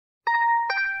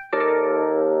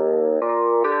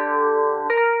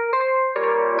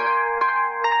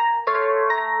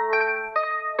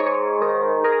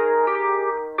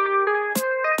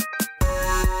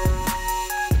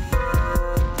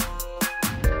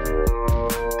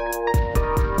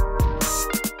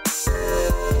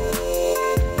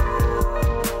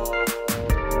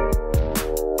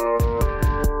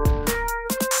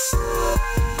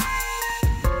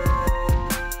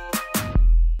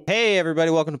everybody.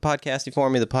 Welcome to Pod Casty For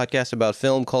Me, the podcast about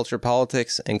film, culture,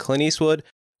 politics, and Clint Eastwood,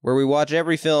 where we watch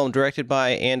every film directed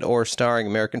by and or starring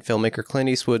American filmmaker Clint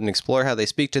Eastwood and explore how they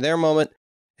speak to their moment.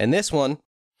 And this one,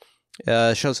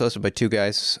 show's hosted by two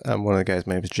guys. One of the guys,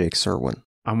 my name is Jake Serwin.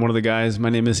 I'm one of the guys. My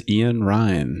name is Ian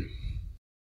Ryan.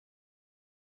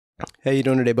 How you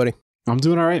doing today, buddy? I'm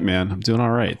doing all right, man. I'm doing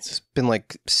all right. It's been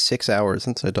like 6 hours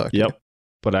since I talked to you.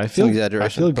 But I feel good. I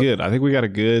think we got a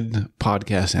good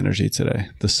podcast energy today.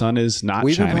 The sun is not shining.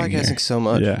 We've been podcasting so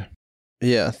much.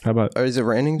 Yeah. How about? Or is it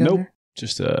raining down there?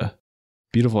 Just a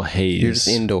beautiful haze. You're just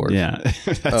indoors. Yeah.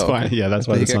 That's why. Yeah, that's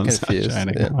why the sun's not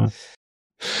shining.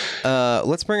 Yeah.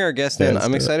 Let's bring our guest in.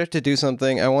 I'm excited to do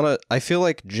something. I feel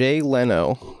like Jay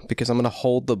Leno, because I'm going to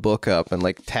hold the book up and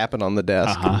like tap it on the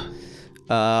desk.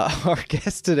 Our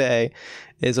guest today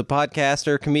is a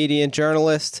podcaster, comedian,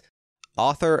 journalist,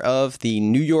 author of the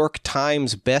New York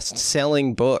Times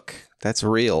best-selling book, that's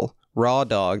real, Raw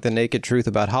Dog, The Naked Truth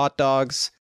About Hot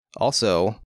Dogs.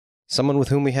 Also, someone with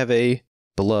whom we have a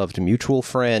beloved mutual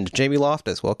friend, Jamie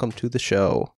Loftus. Welcome to the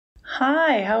show.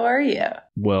 Hi, how are you?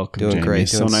 Welcome, Doing Jamie. Great.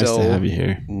 So nice to have you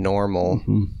here. Normal.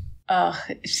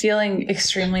 Mm-hmm. Feeling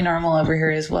extremely normal over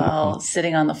here as well.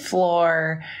 Sitting on the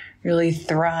floor, really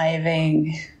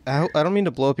thriving. I don't mean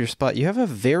to blow up your spot. You have a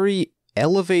very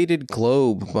elevated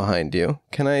globe behind you.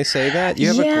 Can I say that? You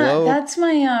have a globe?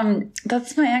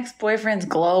 That's my ex-boyfriend's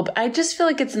globe. I just feel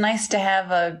like it's nice to have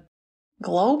a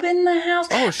globe in the house.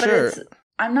 Oh, sure. But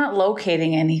I'm not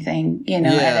locating anything, at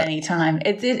any time.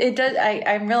 It does.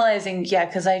 I'm realizing,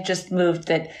 because I just moved,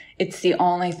 that it's the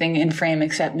only thing in frame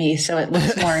except me, so it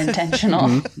looks more intentional.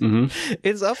 Mm-hmm.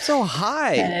 It's up so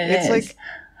high. It's like.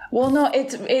 Well, no,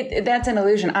 that's an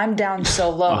illusion. I'm down so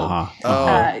low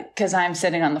because I'm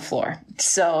sitting on the floor.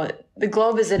 So the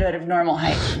globe is at a normal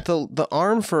height. The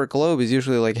arm for a globe is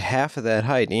usually like half of that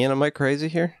height. Ian, am I crazy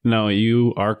here? No,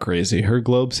 you are crazy. Her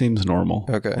globe seems normal.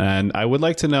 Okay. And I would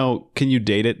like to know, can you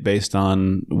date it based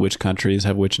on which countries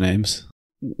have which names?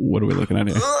 What are we looking at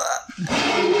here? That's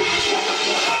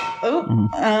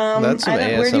some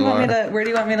ASMR. Where do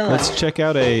you want me to look? Let's check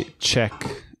out a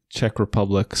Czech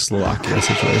Republic, Slovakia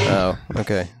situation. Oh,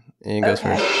 okay. Ian goes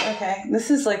first. Okay. This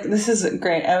is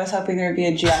great. I was hoping there would be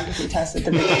a geography test at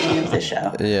the beginning of the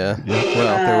show. Yeah.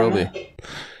 Well, there will be.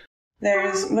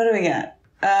 What do we got?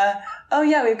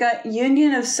 We've got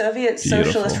Union of Soviet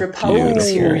Socialist Republics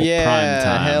here. Yeah. Prime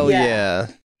time. Hell yeah.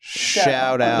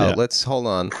 Shout out. Yeah. Let's hold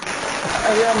on. A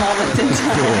real moment in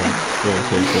time. Cool.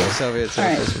 Soviet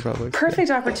Socialist Republic.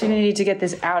 Perfect opportunity to get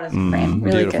this out of the frame.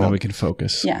 Really beautiful. good. Now we can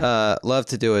focus. Yeah. Love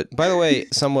to do it. By the way,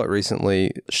 somewhat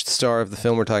recently, star of the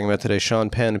film we're talking about today,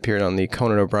 Sean Penn, appeared on the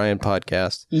Conan O'Brien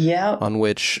podcast. Yeah. On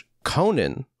which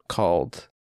Conan called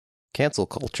cancel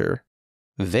culture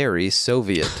very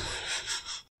Soviet.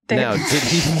 Now,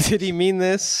 did he mean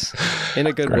this in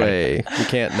a good way? We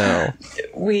can't know.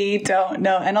 We don't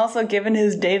know. And also, given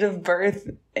his date of birth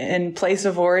and place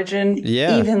of origin,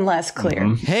 even less clear.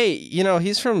 Mm-hmm. Hey,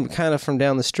 he's from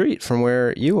down the street from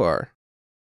where you are.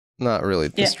 Not really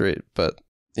the street, but,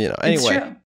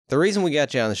 Anyway, the reason we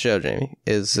got you on the show, Jamie,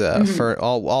 is for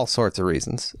all sorts of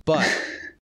reasons. But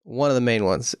one of the main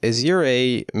ones is you're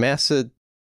a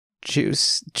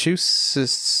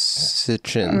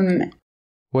Massachusettsian.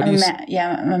 What do you say?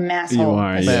 I'm a masshole. You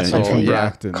are, masshole, from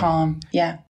Brockton. Calm,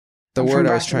 yeah. The word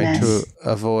I was trying to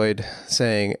avoid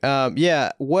saying.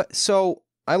 So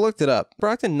I looked it up.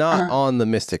 Brockton not on the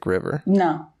Mystic River.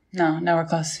 No, nowhere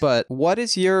close. But what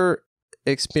is your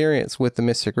experience with the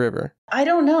Mystic River? I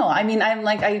don't know. I mean, I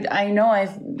know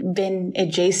I've been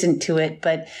adjacent to it,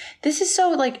 but this is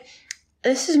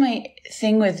this is my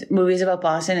thing with movies about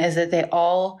Boston, is that they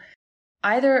all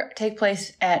either take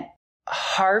place at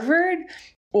Harvard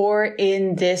or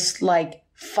in this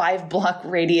 5-block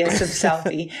radius of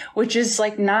Southie, which is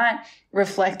not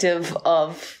reflective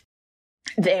of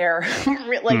their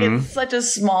it's such a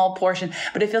small portion,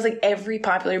 but it feels like every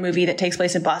popular movie that takes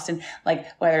place in Boston,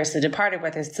 whether it's The Departed,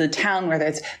 whether it's The Town, whether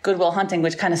it's Good Will Hunting,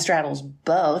 which kind of straddles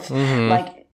both,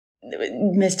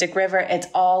 Mystic River, it's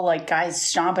all guys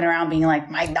stomping around being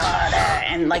my daughter,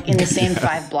 and in the same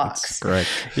 5 blocks. Right.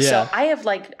 Yeah. So I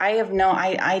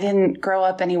didn't grow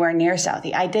up anywhere near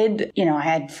Southie. I did, I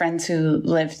had friends who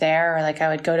lived there, or I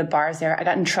would go to bars there. I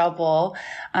got in trouble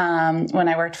when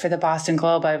I worked for the Boston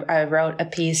Globe. I wrote a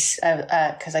piece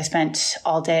because I spent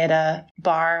all day at a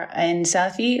bar in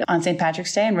Southie on St.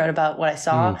 Patrick's Day and wrote about what I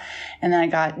saw. And then I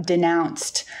got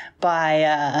denounced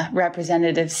by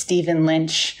Representative Stephen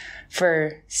Lynch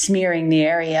for smearing the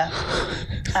area.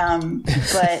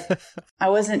 But I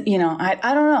wasn't, I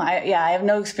don't know. I have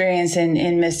no experience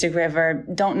in Mystic River.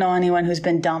 Don't know anyone who's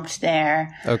been dumped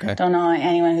there. Okay. Don't know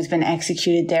anyone who's been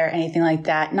executed there, anything like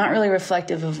that. Not really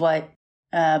reflective of what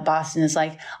Boston is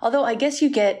like. Although I guess you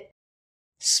get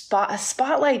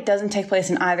Spotlight doesn't take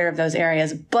place in either of those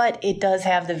areas, but it does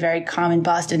have the very common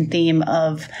Boston theme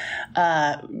of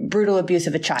brutal abuse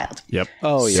of a child. Yep.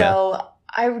 Oh, yeah. So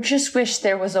I just wish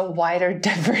there was a wider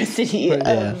diversity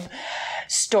of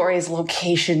stories,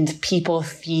 locations, people,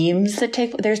 themes that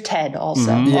take. There's Ted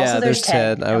also. Mm-hmm. Also, there's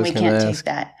Ted. I was and we can't ask. take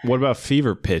that. What about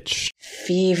Fever Pitch?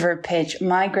 Fever Pitch.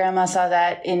 My grandma saw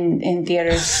that in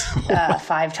theaters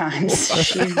 5 times.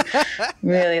 She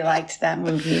really liked that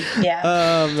movie. Yeah.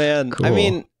 Oh man. Cool. I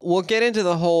mean, we'll get into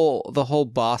the whole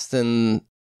Boston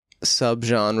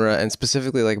subgenre and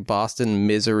specifically like Boston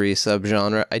misery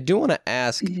subgenre. I do want to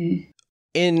ask,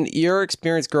 in your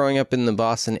experience growing up in the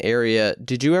Boston area,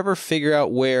 did you ever figure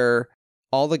out where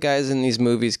all the guys in these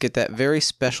movies get that very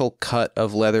special cut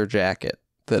of leather jacket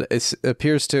that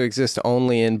appears to exist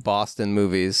only in Boston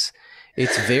movies?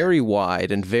 It's very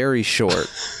wide and very short.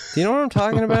 Do you know what I'm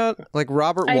talking about? Like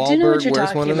Robert Wahlberg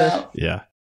wears one of those. Yeah.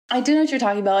 I do know what you're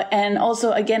talking about, and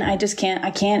also, again, I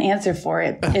can't answer for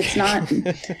it. Okay.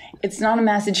 It's not a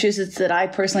Massachusetts that I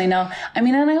personally know. I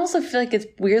mean, and I also feel like it's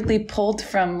weirdly pulled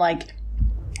from like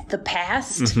the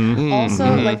past.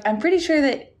 Also, like I'm pretty sure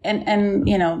that,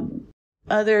 and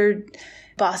other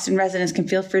Boston residents can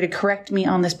feel free to correct me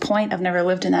on this point. I've never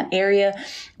lived in that area,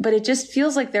 but it just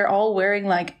feels like they're all wearing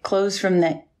like clothes from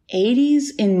the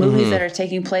 80s in movies that are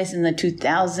taking place in the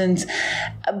 2000s.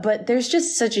 But there's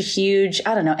just such a huge,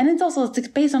 I don't know. And it's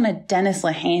based on a Dennis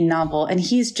Lehane novel. And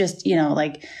he's just,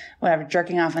 like whatever,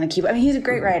 jerking off on a keyboard. I mean, he's a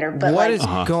great writer, but what is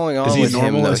going on with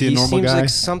him? Is he a normal seems guy? like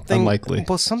something Unlikely.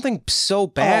 Well, something so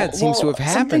bad seems to have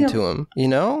happened to him, We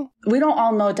don't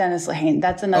all know Dennis Lehane.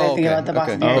 That's another thing about the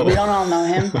Boston area. We don't all know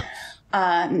him.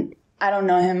 I don't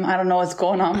know him. I don't know what's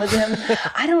going on with him.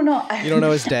 I don't know. You don't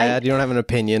know his dad? You don't have an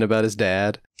opinion about his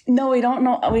dad? No, we don't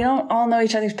know. We don't all know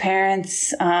each other's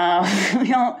parents. We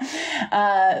don't.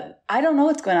 I don't know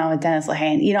what's going on with Dennis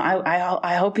Lehane.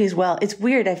 I hope he's well. It's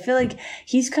weird. I feel like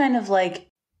he's kind of like,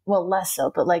 well, less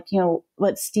so, but like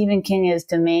what Stephen King is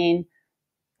to Maine,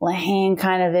 Lehane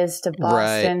kind of is to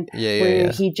Boston. Right. Yeah.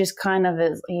 Where he just kind of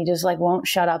is. He just like won't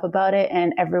shut up about it,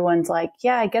 and everyone's like,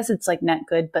 yeah, I guess it's like not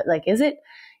good, but like, is it?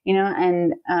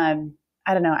 And I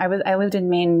don't know. I lived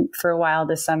in Maine for a while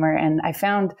this summer, and I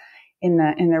found in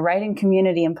the writing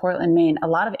community in Portland, Maine, a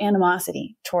lot of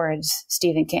animosity towards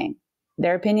Stephen King.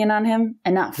 Their opinion on him,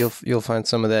 enough. You'll find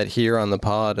some of that here on the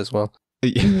pod as well.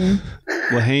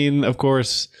 Lehane, of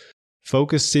course,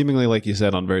 focused seemingly, like you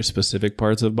said, on very specific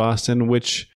parts of Boston,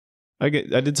 which I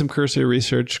did some cursory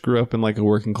research, grew up in like a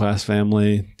working class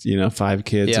family, 5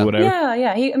 kids or whatever.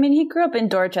 Yeah. He grew up in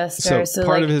Dorchester. So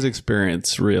part of his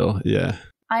experience, real. Yeah.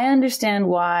 I understand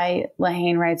why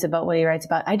Lehane writes about what he writes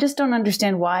about. I just don't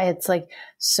understand why it's like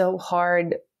so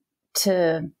hard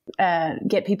to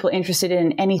get people interested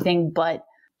in anything, but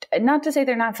not to say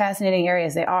they're not fascinating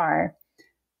areas. They are,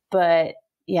 but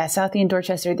yeah, Southie and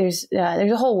Dorchester, there's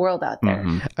a whole world out there.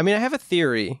 I mean, I have a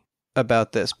theory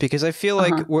about this because I feel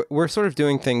like we're sort of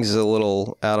doing things a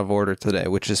little out of order today,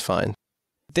 which is fine.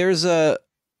 I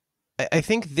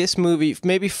think this movie,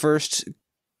 maybe first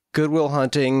Good Will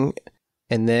Hunting,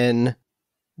 and then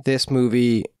this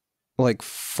movie, like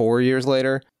 4 years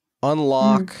later,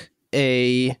 unlock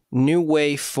a new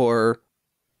way for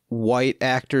white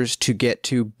actors to get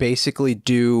to basically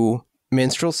do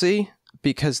minstrelsy,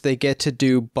 because they get to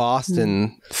do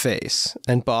Boston face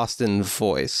and Boston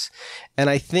voice. And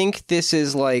I think this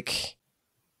is like,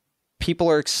 people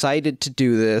are excited to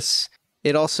do this.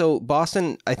 It also,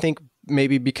 Boston, I think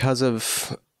maybe because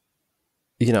of,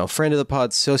 friend of the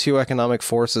pod, socioeconomic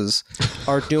forces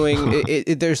are doing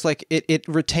it. There's like, it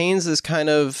retains this kind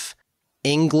of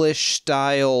English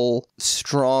style,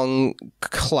 strong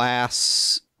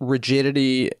class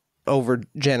rigidity over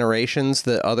generations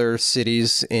that other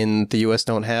cities in the US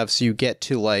don't have. So you get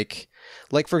to like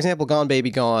for example, Gone Baby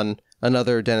Gone,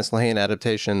 another Dennis Lehane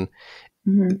adaptation.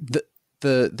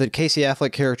 The Casey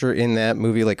Affleck character in that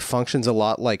movie like functions a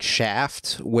lot like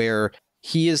Shaft, where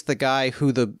he is the guy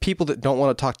who the people that don't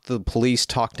want to talk to the police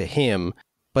talk to him.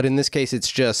 But in this case,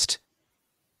 it's just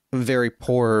very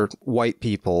poor white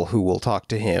people who will talk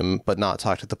to him, but not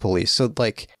talk to the police. So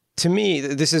like, to me,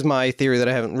 this is my theory that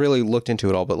I haven't really looked into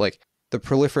at all, but like the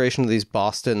proliferation of these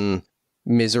Boston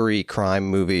misery crime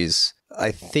movies,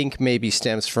 I think maybe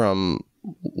stems from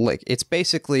like, it's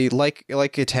basically like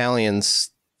Italians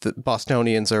the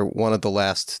Bostonians are one of the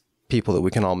last people that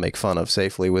we can all make fun of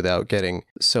safely without getting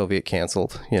Soviet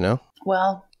canceled, you know?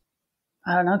 Well,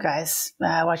 I don't know, guys.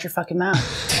 Watch your fucking mouth.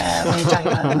 When you're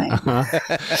talking about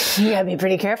it, you gotta be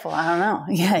pretty careful. I don't know.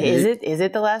 Yeah, is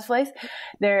it the last place?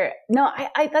 That's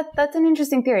an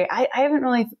interesting theory. I haven't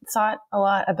really thought a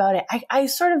lot about it. I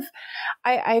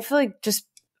feel like just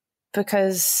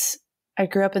because I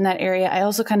grew up in that area, I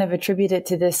also kind of attribute it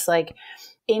to this like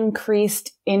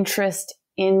increased interest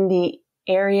in the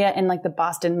area and like the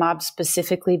Boston mob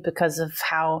specifically because of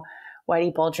how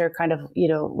Whitey Bulger kind of,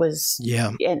 was,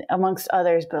 and amongst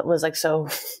others, but was like so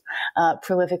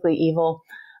prolifically evil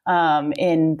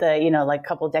in the, like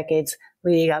couple decades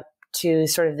leading up to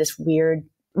sort of this weird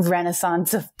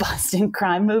renaissance of Boston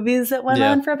crime movies that went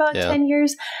on for about 10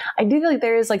 years. I do feel like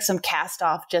there is like some cast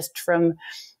off just from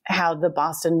how the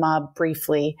Boston mob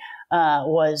briefly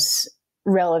was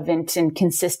relevant and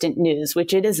consistent news,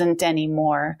 which it isn't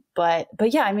anymore. But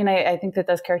yeah, I mean, I think that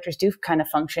those characters do kind of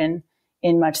function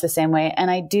in much the same way.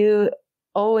 And I do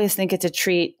always think it's a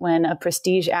treat when a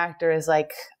prestige actor is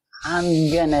like,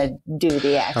 I'm gonna do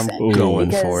the accent. I'm going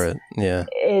for it. Yeah.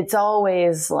 It's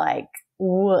always like,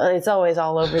 it's always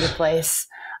all over the place.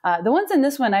 The ones in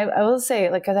this one, I will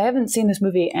say, like, because I haven't seen this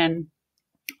movie in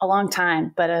a long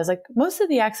time, but I was like, most of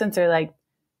the accents are like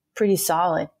pretty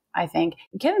solid, I think.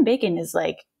 Kevin Bacon is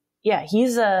like, yeah,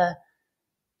 he's got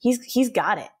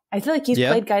it. I feel like he's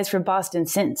played guys from Boston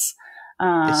since.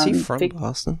 Is he from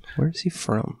Boston? Where is he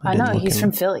from? I know he's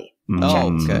from Philly.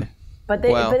 Oh, okay. But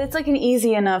it's like an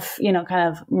easy enough, kind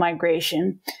of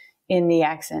migration in the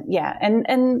accent. Yeah.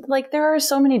 And like there are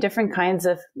so many different kinds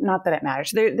of, not that it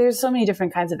matters. There's so many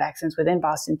different kinds of accents within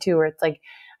Boston too, where it's like,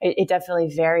 it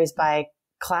definitely varies by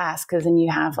class. Cause then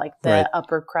you have like the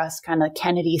upper crust kind of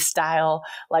Kennedy style,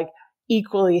 like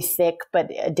equally thick, but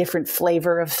a different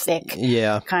flavor of thick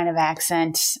kind of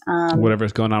accent.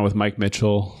 Whatever's going on with Mike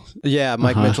Mitchell. Yeah,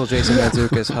 Mike Mitchell, Jason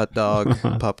Mantzoukas, hot dog,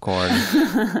 popcorn.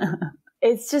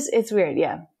 It's weird,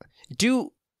 yeah.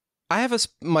 I have a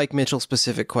Mike Mitchell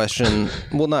specific question?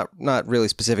 Well, not really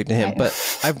specific to him,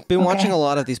 but I've been watching a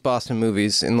lot of these Boston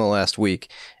movies in the last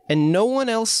week, and no one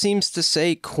else seems to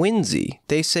say Quincy.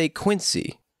 They say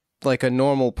Quincy, like a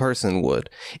normal person would.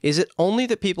 Is it only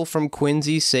the people from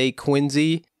Quincy say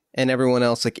Quincy and everyone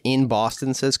else like in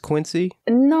Boston says Quincy?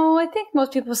 No, I think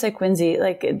most people say Quincy.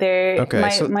 Like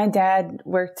my dad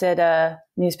worked at a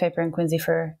newspaper in Quincy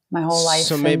for my whole life.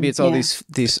 So maybe it's all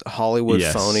these Hollywood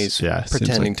phonies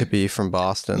pretending to be from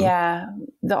Boston. Yeah,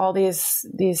 all these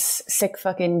sick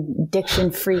fucking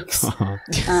diction freaks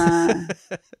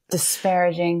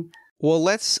disparaging. Well,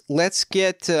 let's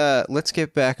get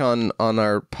back on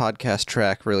our podcast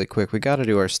track really quick. We got to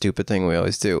do our stupid thing we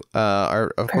always do.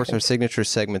 Our signature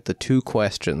segment, the 2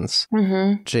 questions.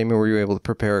 Mm-hmm. Jamie, were you able to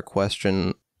prepare a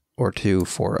question or 2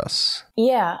 for us?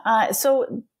 Yeah.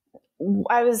 So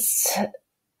I've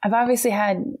obviously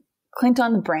had Clint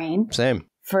on the brain. Same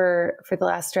for the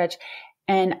last stretch,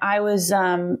 and I was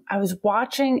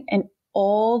watching an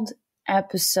old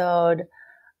episode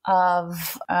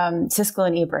of Siskel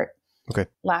and Ebert.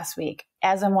 Last week,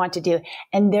 as I want to do.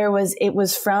 And it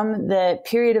was from the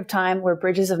period of time where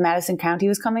Bridges of Madison County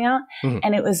was coming out. Mm-hmm.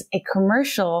 And it was a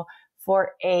commercial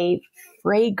for a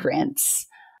fragrance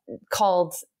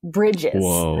called Bridges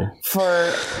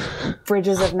for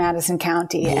Bridges of Madison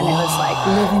County. And it was like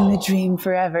living the dream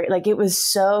forever. Like it was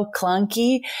so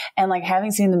clunky. And like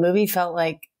having seen the movie felt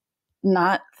like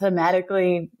not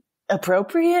thematically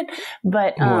appropriate,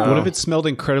 but what if it smelled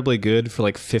incredibly good for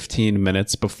like 15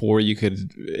 minutes before you could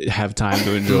have time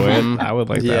to enjoy it? I would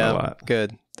like that a lot.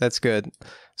 Good. That's good. I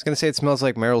was going to say it smells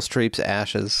like Meryl Streep's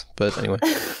ashes, but anyway.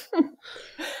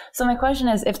 So my question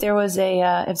is, if there was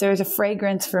a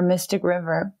fragrance for Mystic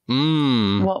River,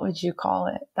 what would you call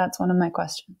it? That's one of my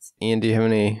questions. Ian, do you have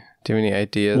any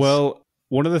ideas? Well,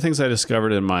 one of the things I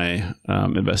discovered in my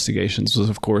investigations was,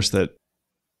 of course, that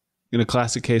in a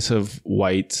classic case of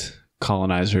white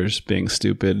colonizers being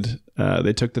stupid,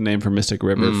 they took the name for Mystic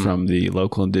River from the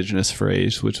local indigenous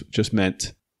phrase, which just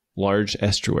meant large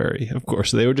estuary. Of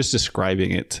course, they were just describing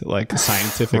it like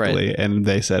scientifically, and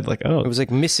they said like, "Oh, it was like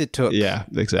Missitook." Yeah,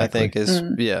 exactly. I think is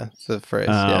the phrase.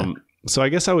 So I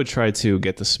guess I would try to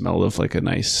get the smell of like a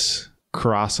nice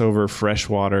crossover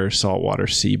freshwater, saltwater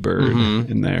seabird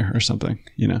in there or something.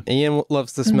 Ian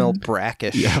loves the smell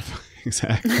brackish. Yeah,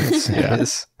 exactly.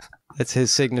 That's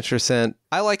his signature scent.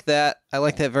 I like that. I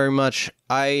like that very much.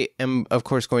 I am, of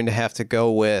course, going to have to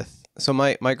go with... So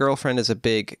my girlfriend is a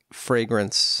big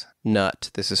fragrance nut.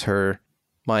 This is her...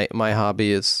 My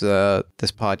hobby is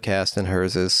this podcast, and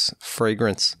hers is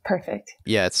fragrance. Perfect.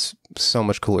 Yeah, it's so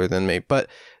much cooler than me. But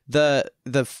There's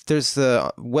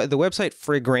the website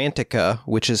Fragrantica,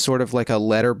 which is sort of like a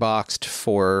letterboxed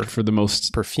for the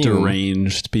most perfume.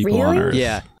 Deranged people on earth.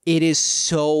 Yeah, it is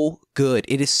so good.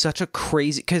 It is such a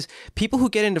crazy, because people who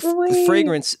get into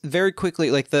fragrance very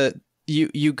quickly, like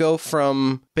you go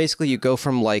from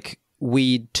like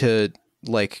weed to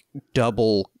like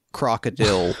double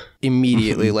crocodile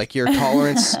immediately. Like your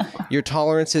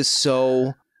tolerance is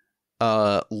so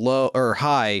low or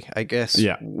high, I guess.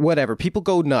 Yeah. Whatever. People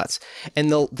go nuts,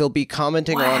 and they'll be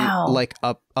commenting on like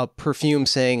a perfume,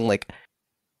 saying like,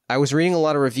 I was reading a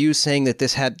lot of reviews saying that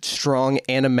this had strong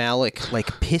animalic, like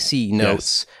pissy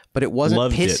notes, but it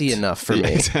wasn't pissy enough for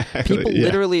me. Exactly. People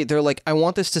literally, they're like, I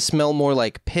want this to smell more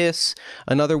like piss.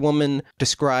 Another woman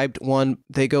described one,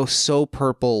 they go so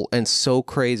purple and so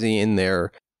crazy in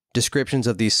their descriptions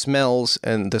of these smells,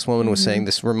 and this woman was saying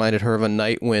this reminded her of a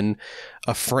night when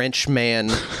a French man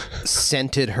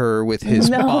scented her with his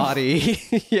body.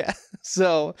 Yeah.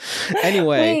 So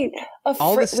anyway,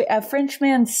 a French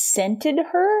man scented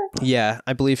her? Yeah,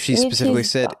 I believe she specifically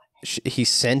said he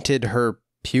scented her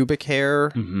pubic hair.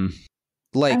 Mm-hmm.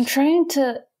 Like, I'm trying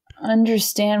to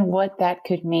understand what that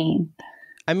could mean.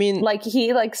 I mean, like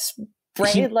he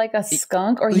sprayed like a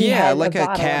skunk, or he had like a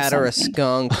cat or a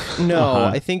skunk. No,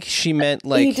 I think she meant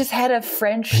like he just had a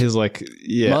French musk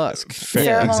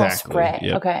pheromone spray.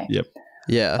 Yep. Okay. Yep.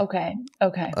 Yeah. Okay.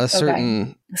 A certain.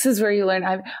 Okay. This is where you learn.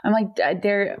 I'm like,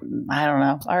 there. I don't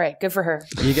know. All right, good for her.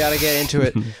 You got to get into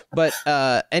it. But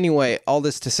anyway, all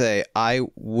this to say, I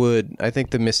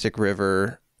think the Mystic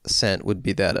River scent would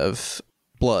be that of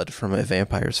blood from a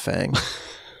vampire's fang.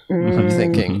 I'm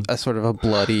thinking a sort of a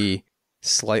bloody,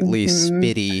 slightly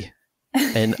spitty,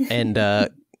 and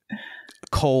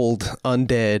cold,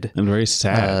 undead, and very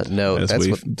sad. No, as that's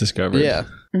we've discovered. Yeah,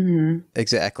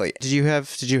 exactly. Did you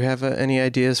have any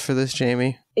ideas for this,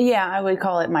 Jamie? Yeah, I would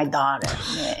call it my daughter.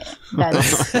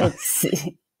 It's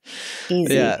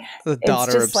easy. Yeah, the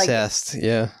daughter obsessed. Like,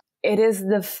 yeah. It is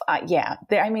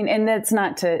I mean, and that's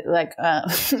not to like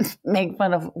make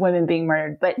fun of women being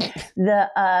murdered, but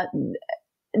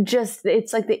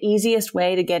it's like the easiest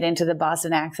way to get into the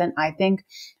Boston accent, I think.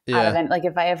 Like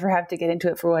if I ever have to get into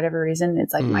it for whatever reason,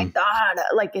 it's like my daughter.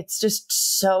 Like it's just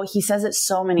so, he says it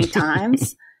so many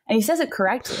times and he says it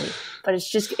correctly, but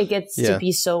it gets to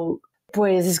be so,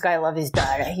 boy, does this guy love his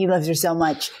daughter. He loves her so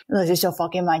much. He loves her so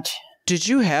fucking much. Did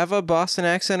you have a Boston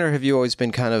accent, or have you always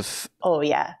been kind of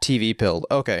TV pilled?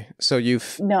 Okay. So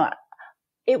No,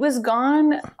 it was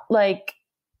gone like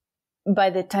by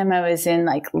the time I was in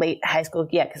like late high school.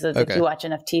 Yeah, because you watch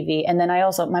enough TV. And then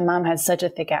my mom had such a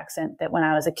thick accent that when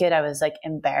I was a kid, I was like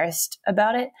embarrassed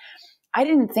about it. I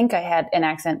didn't think I had an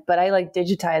accent, but I like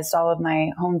digitized all of my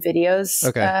home videos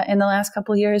in the last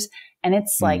couple of years. And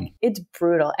it's like, it's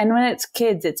brutal. And when it's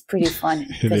kids, it's pretty funny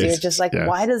because you're just like,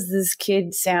 why does this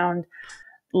kid sound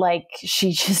like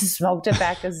she just smoked a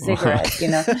pack of cigarettes, you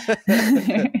know?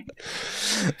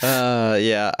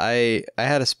 I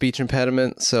had a speech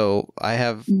impediment, so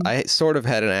I sort of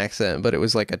had an accent, but it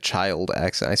was like a child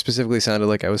accent. I specifically sounded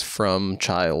like I was from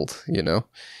Child, you know?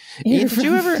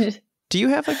 Do you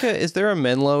have like is there a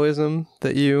Menloism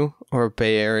that or a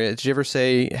Bay Area? Did you ever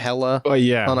say hella? Oh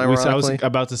yeah. I was unironically?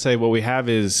 about to say what we have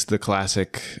is the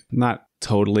classic, not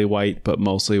totally white, but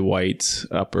mostly white,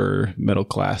 upper middle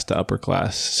class to upper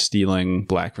class stealing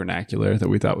black vernacular that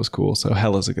we thought was cool. So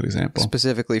hella's a good example.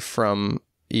 Specifically from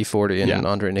E40 and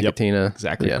Andre Nicotina. Yep.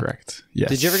 Exactly correct. Yes.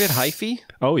 Did you ever get hyphy?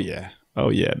 Oh yeah. Oh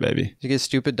yeah, baby. Did you get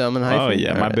stupid, dumb, and hyphy? Oh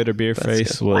yeah, my bitter beer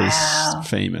face was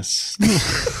famous.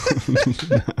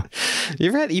 You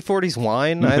ever had E40's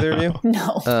wine, either of you?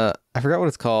 No. I forgot what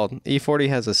it's called. E40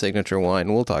 has a signature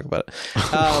wine. We'll talk about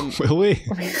it. Will we?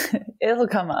 It'll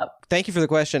come up. Thank you for the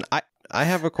question. I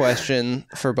have a question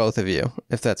for both of you,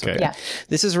 if that's okay. Yeah.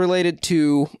 This is related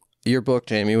to your book,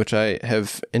 Jamie, which I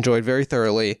have enjoyed very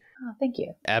thoroughly. Oh, thank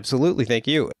you. Absolutely. Thank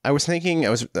you. I was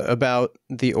about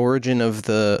the origin of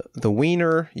the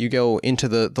wiener. You go into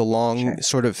the long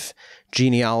sort of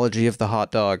genealogy of the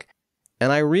hot dog.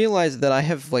 And I realized that I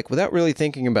have, like, without really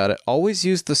thinking about it, always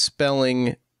used the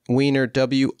spelling wiener,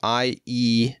 Wiener,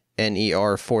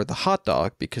 for the hot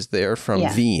dog because they're from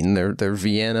Wien. They're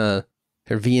Vienna,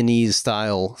 they're Viennese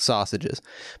style sausages.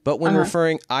 But when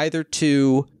referring either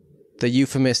to the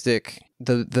euphemistic,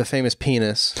 the famous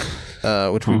penis,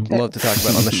 which we love to talk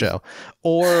about on the show,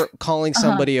 or calling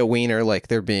somebody a wiener like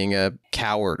they're being a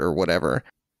coward or whatever,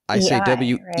 I say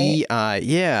WEI. Right?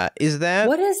 Yeah. Is that...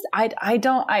 What is...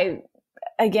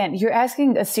 Again, you're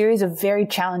asking a series of very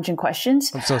challenging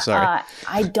questions. I'm so sorry.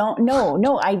 I don't know.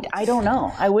 No, I don't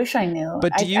know. I wish I knew.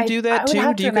 But do you do that too? I would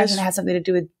have to imagine it has something to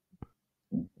do with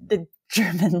the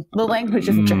German, the language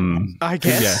of German. I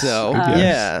guess so.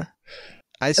 Yeah.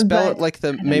 I spell it like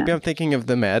maybe I'm thinking of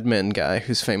the Mad Men guy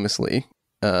who's famously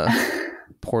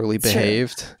poorly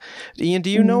behaved. Ian, do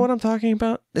you know what I'm talking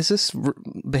about? Is this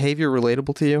behavior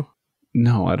relatable to you?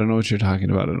 No, I don't know what you're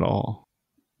talking about at all.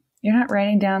 You're not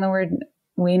writing down the word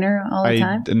wiener all the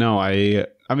time? No, I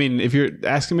mean, if you're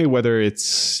asking me whether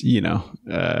it's,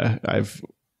 I've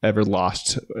ever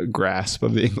lost a grasp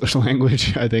of the English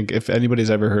language, I think if anybody's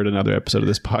ever heard another episode of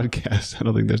this podcast, I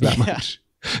don't think there's that much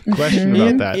question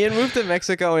about that. Ian moved to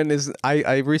Mexico and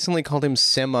I recently called him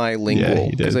semi-lingual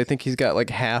because I think he's got like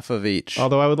half of each.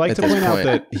 Although I would like to point out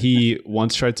that he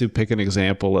once tried to pick an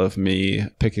example of me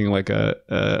picking like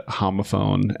a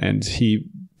homophone, and he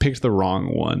picked the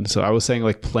wrong one. So I was saying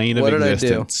like plane of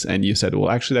existence, and you said,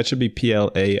 well, actually that should be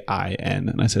PLAIN,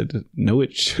 and I said, no,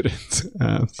 it shouldn't.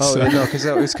 No,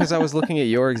 because I was looking at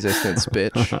your existence,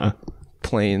 bitch.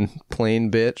 Plain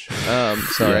bitch.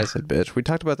 Sorry, I said bitch. We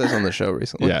talked about this on the show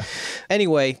recently. Yeah.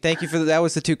 Anyway, thank you for that.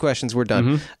 Was the two questions. We're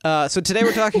done. So today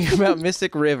we're talking about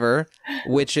Mystic River,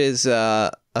 which is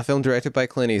a film directed by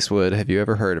Clint Eastwood. Have you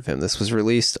ever heard of him? This was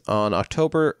released on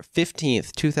October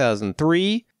 15th,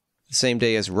 2003, the same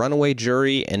day as Runaway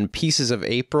Jury and Pieces of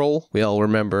April. We all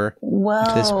remember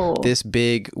this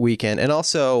big weekend. And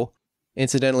also,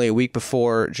 incidentally, a week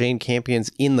before Jane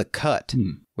Campion's In the Cut,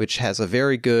 which has a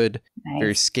very good,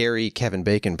 very scary Kevin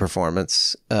Bacon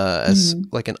performance as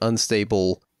like an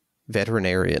unstable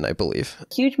veterinarian, I believe.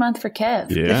 Huge month for Kev.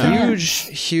 Yeah.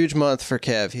 Huge month for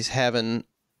Kev. He's having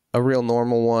a real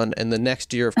normal one. And the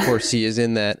next year, of course, he is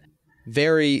in that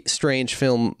very strange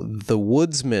film, The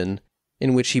Woodsman,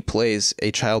 in which he plays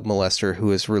a child molester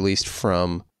who is released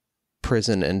from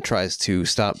prison and tries to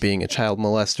stop being a child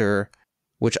molester.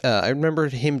 Which I remember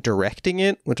him directing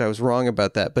it, which I was wrong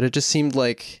about that, but it just seemed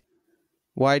like,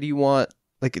 why do you want,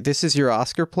 like, this is your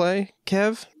Oscar play,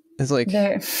 Kev? It's like,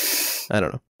 I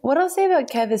don't know. What I'll say about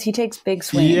Kev is he takes big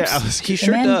swings. Yeah, he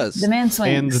sure does. The man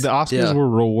swings. And the Oscars were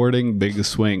rewarding big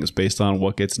swings based on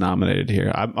what gets nominated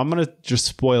here. I'm going to just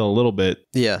spoil a little bit.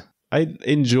 Yeah. I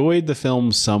enjoyed the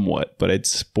film somewhat,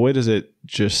 but boy, does it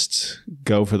just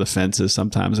go for the fences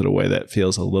sometimes in a way that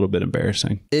feels a little bit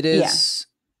embarrassing. It is.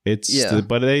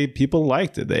 But people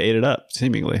liked it. They ate it up,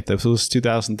 seemingly. This was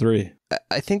 2003.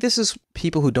 I think this is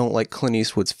people who don't like Clint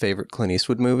Eastwood's favorite Clint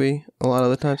Eastwood movie a lot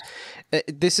of the times.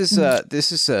 This is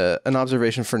an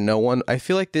observation for no one. I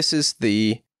feel like this is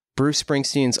the Bruce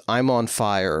Springsteen's I'm on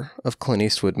Fire of Clint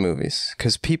Eastwood movies.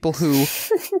 Because people who,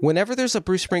 whenever there's a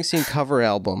Bruce Springsteen cover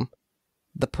album,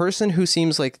 the person who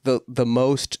seems like the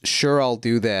most sure I'll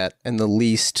do that and the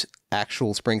least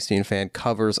actual Springsteen fan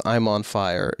covers I'm on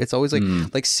Fire. It's always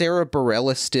like Sarah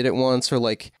Bareilles did it once, or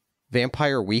like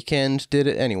Vampire Weekend did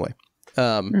it. Anyway,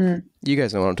 you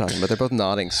guys know what I'm talking about. They're both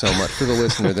nodding so much. For the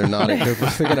listener, they're nodding. They're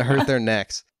going to hurt their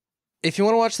necks. If you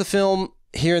want to watch the film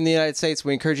here in the United States,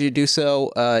 we encourage you to do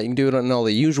so. You can do it in all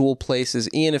the usual places.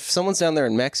 Ian, if someone's down there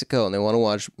in Mexico and they want to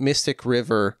watch Mystic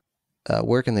River,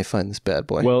 where can they find this bad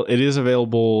boy? Well, it is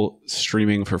available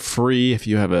streaming for free if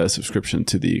you have a subscription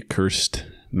to the Cursed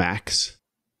Max.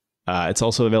 It's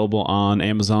also available on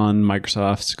Amazon,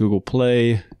 Microsoft's Google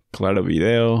Play, Claro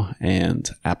Video, and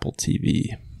Apple TV.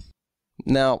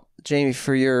 Now, Jamie,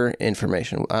 for your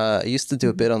information, I used to do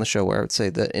a bit on the show where I would say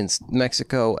that in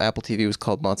Mexico, Apple TV was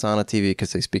called Manzana TV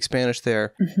because they speak Spanish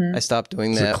there. I stopped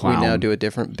doing that. We now do a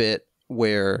different bit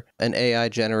where an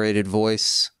AI-generated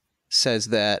voice says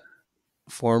that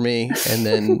for me, and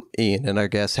then Ian and our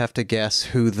guests have to guess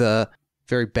who the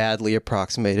very badly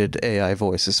approximated AI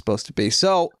voice is supposed to be.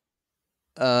 So,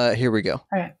 here we go. All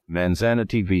right. Manzana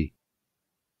TV.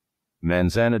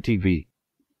 Manzana TV.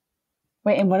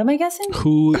 Wait, and what am I guessing?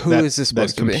 Who is this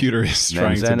supposed to be? Computer is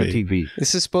trying to be. TV.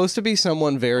 This is supposed to be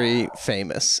someone very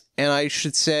famous, and I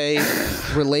should say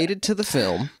related to the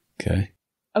film.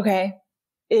 Okay.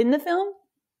 In the film?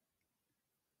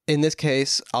 In this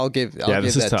case, I'll give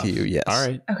that tough. to you. Yes. All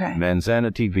right. Okay.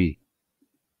 Manzana TV.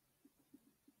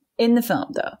 In the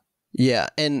film, though. Yeah,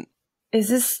 and is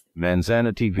this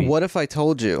Manzana TV? What if I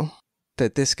told you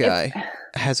that this guy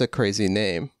has a crazy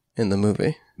name in the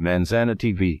movie? Manzana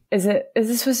TV. Is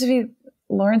this supposed to be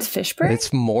Lawrence Fishburne?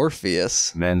 It's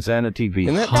Morpheus. Manzana TV.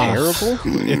 Isn't that terrible?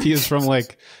 If he was from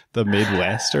like the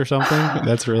Midwest or something,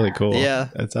 that's really cool. Yeah,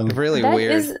 that sounds really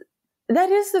weird. That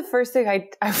is the first thing I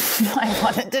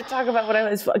wanted to talk about. What I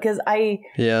was, because I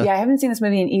haven't seen this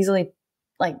movie in easily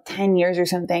like 10 years or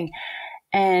something,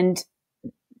 and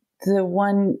the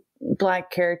one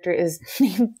black character is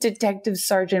named Detective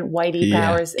Sergeant Whitey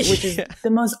Powers, which is the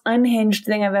most unhinged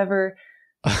thing I've ever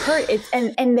they're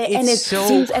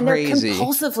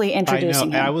compulsively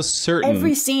introducing him. I was certain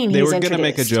every scene they were going to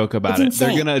make a joke about it. Insane.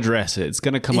 They're going to address it. It's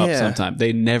going to come up sometime.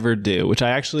 They never do, which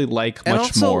I actually like much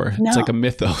also, more. It's like a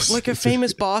mythos. Like a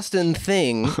famous Boston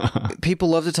thing. People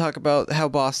love to talk about how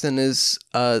Boston is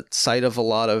a site of a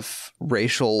lot of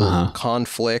racial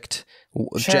conflict. Sure.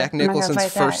 Jack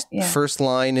Nicholson's first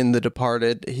line in The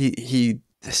Departed, he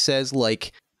says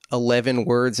like 11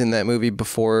 words in that movie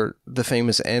before the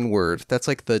famous N-word. That's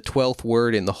like the 12th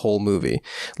word in the whole movie.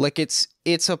 Like it's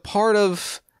a part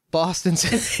of Boston's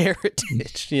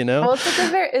heritage, you know? Well,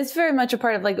 it's very much a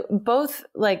part of like both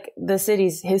like the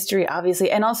city's history, obviously,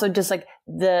 and also just like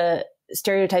the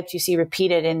stereotypes you see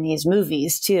repeated in these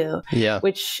movies too. Yeah.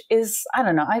 Which is, I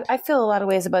don't know, I feel a lot of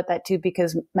ways about that too,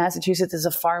 because Massachusetts is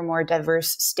a far more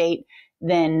diverse state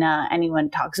than anyone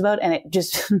talks about. And it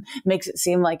just makes it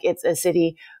seem like it's a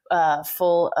city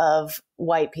full of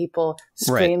white people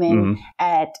screaming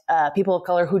at people of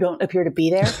color who don't appear to be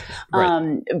there.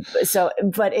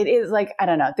 But it is like, I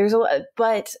don't know, there's a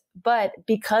lot, but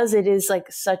because it is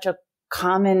like such a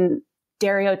common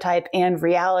stereotype and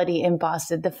reality in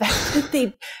Boston, the fact that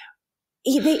they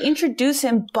introduce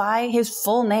him by his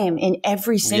full name in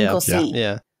every single scene.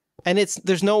 Yeah. And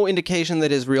there's no indication that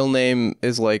his real name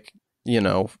is like, you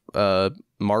know,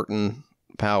 Martin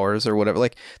Powers or whatever.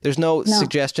 Like there's no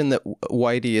suggestion that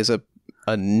Whitey is a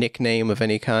nickname of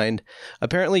any kind.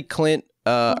 Apparently Clint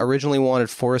originally wanted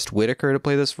Forrest Whitaker to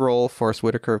play this role. Forrest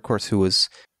Whitaker, of course, who was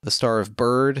the star of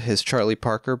Bird, his Charlie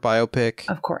Parker biopic.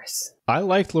 Of course. I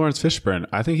liked Lawrence Fishburne.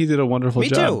 I think he did a wonderful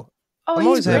job. Me too. Oh, I'm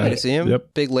always happy great. to see him.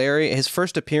 Yep. Big Larry. His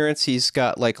first appearance, he's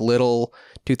got like little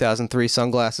 2003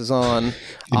 sunglasses on.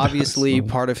 Obviously,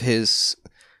 part of his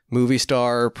movie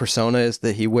star persona is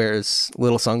that he wears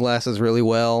little sunglasses really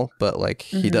well, but like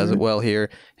he does it well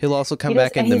here. He'll also come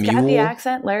back in The Mule. He's got the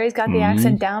accent. Larry's got the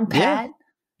accent down pat.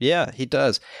 Yeah, he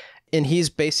does. And he's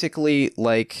basically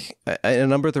like, in a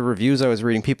number of the reviews I was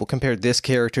reading, people compared this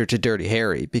character to Dirty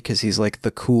Harry because he's like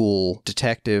the cool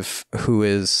detective who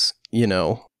is, you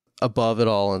know, above it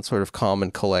all and sort of calm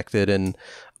and collected, and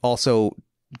also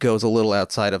goes a little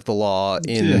outside of the law.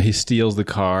 He steals the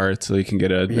car so he can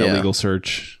get a illegal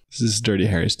search. This is Dirty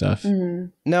Harry stuff.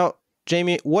 Now,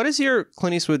 Jamie, what is your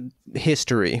Clint Eastwood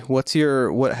history? How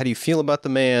do you feel about the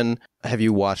man? Have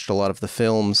you watched a lot of the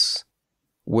films?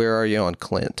 Where are you on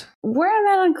Clint? Where I'm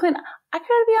at on Clint, I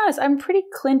gotta be honest, I'm pretty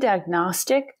Clint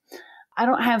agnostic. I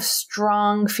don't have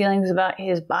strong feelings about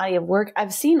his body of work.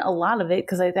 I've seen a lot of it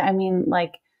because I mean,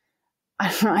 like,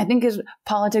 I don't know, I think his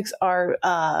politics are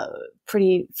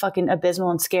pretty fucking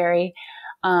abysmal and scary.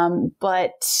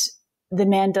 But the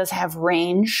man does have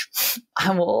range. I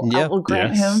will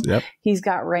grant him. Yep. He's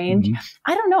got range.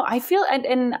 I don't know. I feel,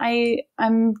 and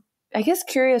I'm I guess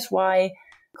curious why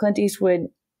Clint Eastwood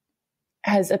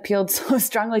has appealed so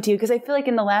strongly to you, because I feel like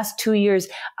in the last 2 years,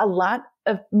 a lot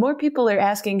of more people are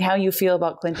asking how you feel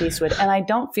about Clint Eastwood. And I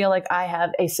don't feel like I have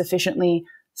a sufficiently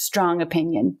strong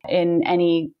opinion in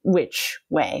any which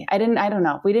way. I don't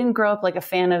know. We didn't grow up like a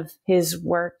fan of his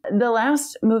work. The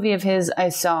last movie of his I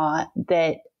saw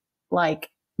that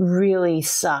like really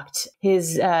sucked,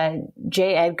 his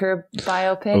J. Edgar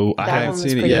biopic. Oh, I haven't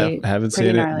seen it yet. I haven't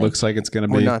seen it. Looks like it's going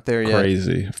to be not there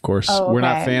crazy. Of course, we're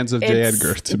not fans of J.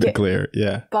 Edgar, to be clear.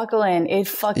 Yeah, buckle in. It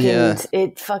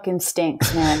fucking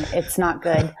stinks, man. It's not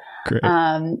good. Great.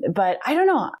 But I don't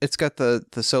know. It's got the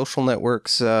Social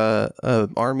Network's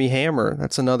Army Hammer.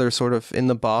 That's another sort of in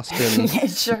the Boston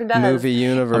it sure does. movie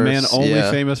universe. A man only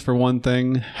famous for one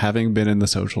thing, having been in the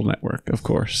Social Network, of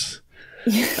course.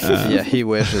 Yeah, he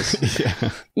wishes.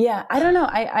 Yeah, I don't know.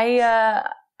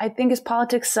 I think his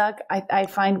politics suck. I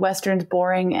find Westerns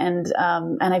boring, and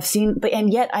I've seen,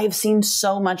 and yet I've seen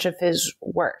so much of his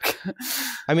work.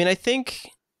 I mean, I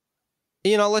think,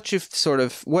 I'll let you sort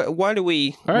of. Why do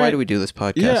we do this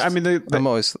podcast? Yeah, I mean, I'm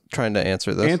always trying to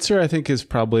answer this. Answer, I think, is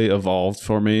probably evolved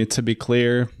for me. To be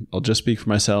clear, I'll just speak for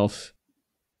myself.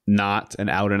 Not an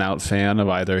out and out fan of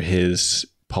either his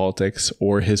politics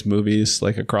or his movies,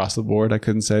 like across the board. I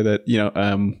couldn't say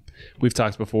that. We've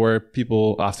talked before.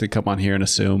 People often come on here and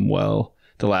assume, well,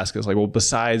 they'll ask us like, well,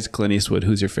 besides Clint Eastwood,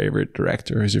 who's your favorite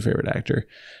director? Who's your favorite actor?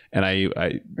 And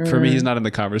for me, he's not in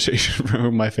the conversation for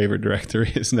who my favorite director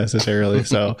is necessarily.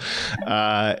 So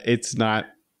it's not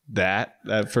that.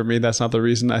 For me, that's not the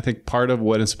reason. I think part of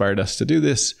what inspired us to do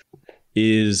this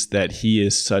is that he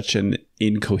is such an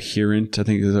incoherent, I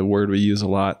think is a word we use a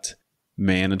lot,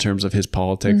 man in terms of his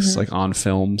politics, like on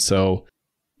film. So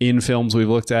in films we've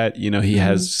looked at, he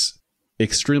has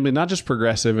extremely, not just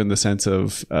progressive in the sense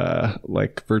of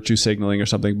like virtue signaling or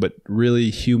something, but really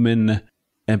human,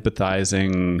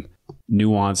 empathizing,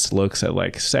 nuanced looks at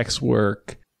like sex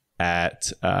work,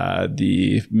 at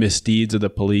the misdeeds of the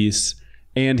police.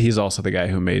 And he's also the guy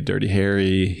who made Dirty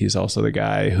Harry. He's also the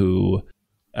guy who,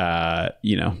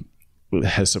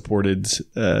 has supported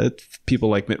people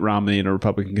like Mitt Romney in a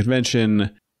Republican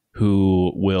convention,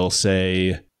 who will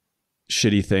say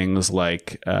shitty things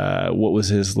like, what was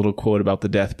his little quote about the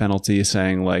death penalty,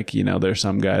 saying like, there's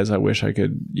some guys I wish I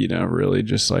could, really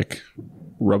just like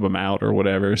rub them out or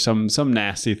whatever. Some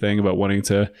nasty thing about wanting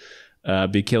to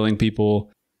be killing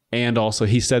people. And also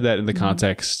he said that in the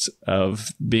context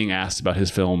of being asked about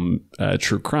his film,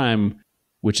 True Crime,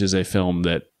 which is a film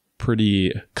that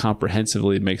pretty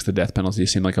comprehensively makes the death penalty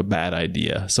seem like a bad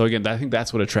idea. So again, I think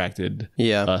that's what attracted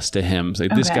us to him.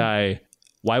 Like, this guy,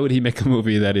 why would he make a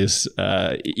movie that is,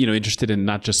 interested in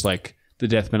not just like the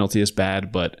death penalty is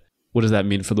bad, but what does that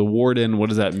mean for the warden? What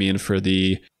does that mean for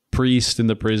the priest in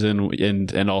the prison?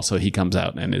 And also he comes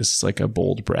out and is like a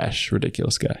bold, brash,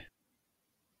 ridiculous guy.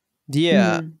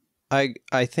 Yeah.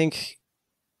 I think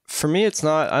for me, it's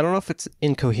not, I don't know if it's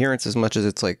incoherence as much as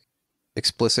it's like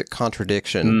explicit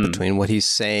contradiction between what he's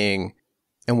saying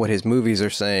and what his movies are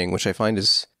saying, which I find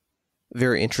is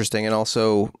very interesting. And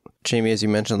also, Jamie, as you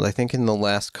mentioned, I think in the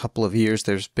last couple of years,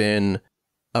 there's been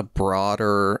a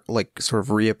broader, like, sort of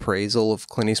reappraisal of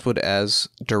Clint Eastwood as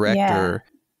director,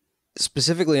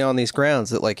 specifically on these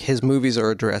grounds that, like, his movies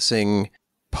are addressing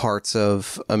parts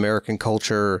of American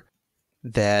culture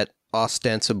that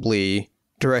ostensibly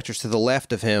directors to the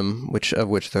left of him, of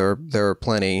which there are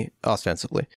plenty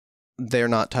ostensibly, they're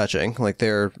not touching. Like,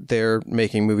 they're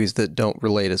making movies that don't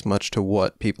relate as much to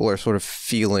what people are sort of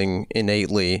feeling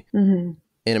innately in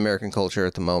American culture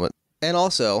at the moment. And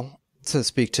also, to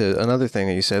speak to another thing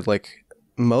that you said, like,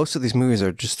 most of these movies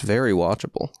are just very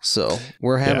watchable. So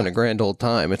we're having a grand old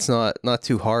time. It's not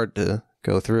too hard to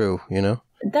go through,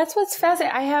 That's what's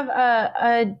fascinating. I have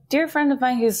a dear friend of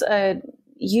mine who's a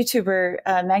YouTuber,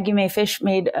 Maggie Mae Fish,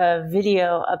 made a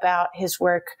video about his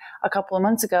work a couple of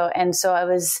months ago. And so I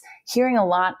was hearing a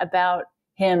lot about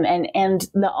him and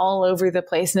the all over the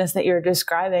placeness that you're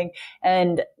describing.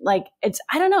 And like,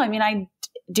 I don't know. I mean, I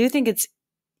do think it's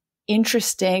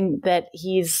interesting that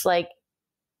he's like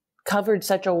covered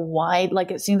such a wide,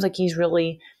 like, it seems like he's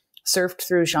really surfed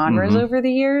through genres over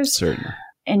the years. Certainly.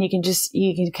 And you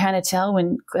can kind of tell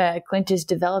when Clint has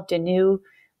developed a new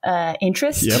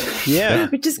interest.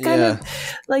 Which is kind of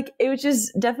like, it was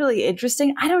just definitely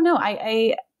interesting. I don't know.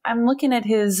 I'm looking at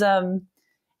his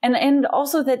and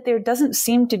also that there doesn't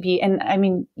seem to be, and I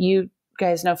mean, you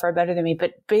guys know far better than me,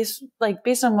 but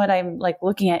based on what I'm like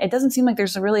looking at, it doesn't seem like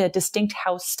there's really a distinct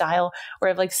house style where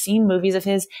I've like seen movies of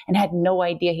his and had no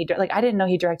idea I didn't know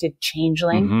he directed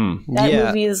Changeling. That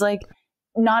movie is like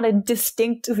not a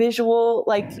distinct visual,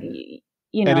 like,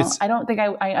 I don't think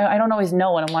I don't always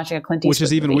know when I'm watching a Clint Eastwood which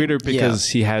is even movie. weirder because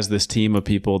he has this team of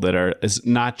people that it's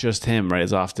not just him, right?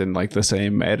 It's often like the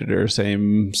same editor,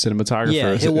 same cinematographer.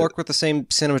 Yeah, he'll work with the same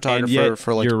cinematographer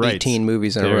for like 18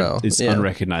 movies in a row. It's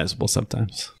unrecognizable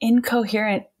sometimes.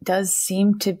 Incoherent does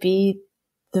seem to be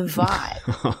the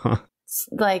vibe.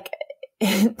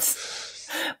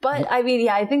 But I mean,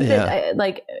 I think that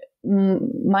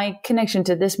my connection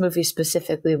to this movie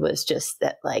specifically was just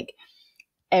that like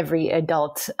every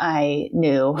adult I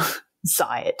knew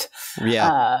saw it.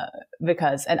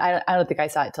 Because, and I don't think I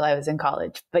saw it till I was in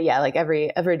college, but like every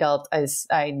adult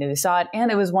I knew saw it. And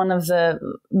it was one of the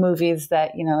movies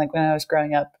that, like when I was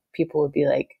growing up, people would be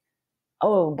like,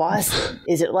 oh, Boston,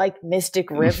 is it like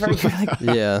Mystic River? You're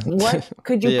like, what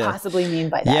could you possibly mean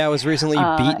by that? Yeah, I was recently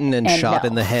beaten and shot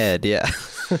in the head. Yeah.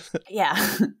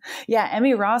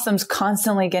 Emmy Rossum's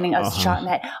constantly getting us shot in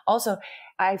the head. Also,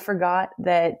 I forgot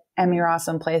that Emmy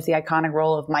Rossum plays the iconic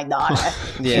role of my daughter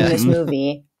in this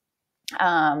movie.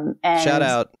 And shout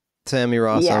out to Emmy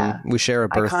Rossum. Yeah, we share a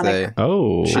birthday.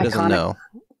 She doesn't know.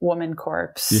 Woman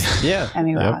corpse.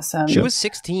 Emmy Rossum. She was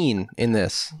 16 in in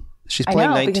She's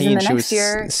playing 19. Because in the next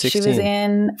year, 16. she was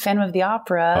in Phantom of the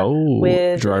Opera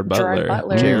with Gerard Butler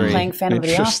playing Phantom of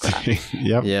the Opera.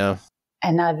 Yeah.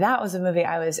 And that was a movie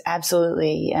I was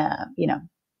absolutely,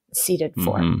 seated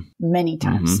for many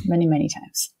times, many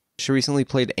times. She recently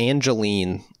played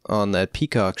Angeline on that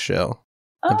Peacock show.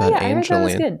 Oh, about yeah, I heard that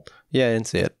was good. Yeah, I didn't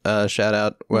see it. Shout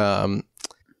out Emmy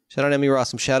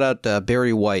Rossum. Shout out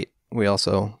Barry White. We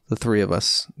also, the three of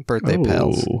us, birthday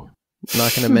pals.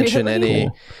 Not going to mention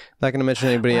not going to mention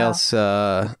anybody else.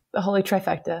 The holy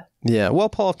trifecta. Yeah, well,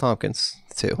 Paul F. Tompkins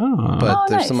too. But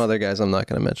there's some other guys I'm not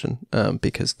going to mention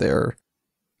because they're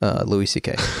Louis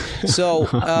C.K.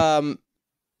 So,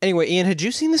 anyway, Ian, had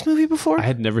you seen this movie before? I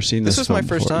had never seen this. This was my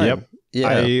first time. Yep. Yeah.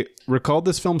 I recalled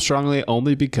this film strongly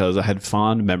only because I had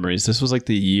fond memories. This was like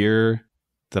the year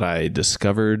that I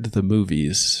discovered the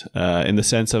movies in the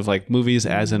sense of like movies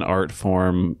as an art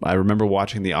form. I remember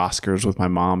watching the Oscars with my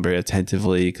mom very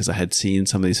attentively because I had seen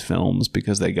some of these films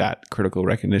because they got critical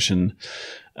recognition.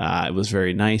 It was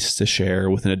very nice to share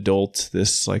with an adult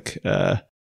this like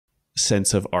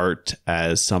sense of art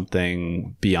as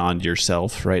something beyond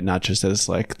yourself, right? Not just as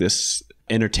like this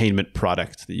entertainment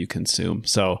product that you consume.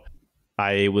 So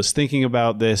I was thinking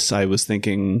about this. I was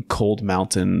thinking Cold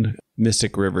Mountain,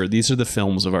 Mystic River. These are the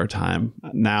films of our time.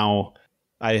 Now,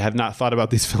 I have not thought about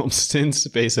these films since.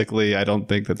 Basically, I don't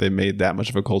think that they made that much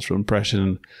of a cultural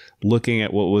impression. Looking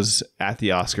at what was at the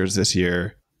Oscars this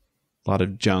year, a lot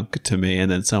of junk to me,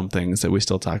 and then some things that we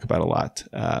still talk about a lot,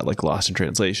 like Lost in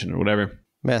Translation or whatever.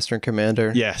 Master and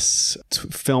Commander. Yes.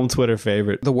 Film Twitter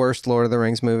favorite. The worst Lord of the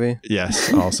Rings movie.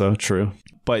 Yes, also true.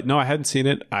 But no, I hadn't seen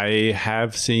it. I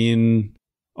have seen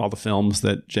all the films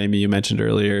that Jamie, you mentioned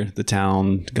earlier. The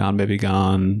Town, Gone Baby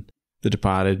Gone, The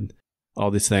Departed, all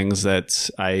these things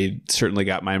that I certainly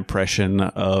got my impression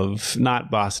of, not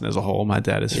Boston as a whole. My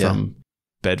dad is from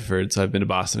Bedford, so I've been to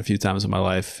Boston a few times in my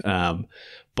life.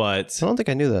 But I don't think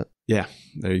I knew that. Yeah,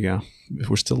 there you go.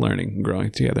 We're still learning and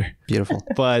growing together. Beautiful.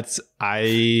 But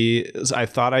I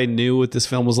thought I knew what this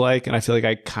film was like, and I feel like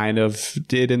I kind of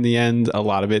did in the end. A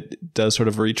lot of it does sort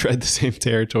of retread the same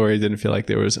territory. Didn't feel like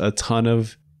there was a ton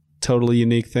of totally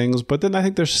unique things. But then I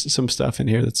think there's some stuff in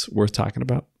here that's worth talking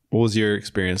about. What was your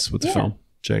experience with the film,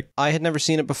 Jake? I had never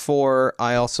seen it before.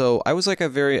 I was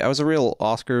a real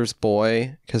Oscars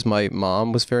boy because my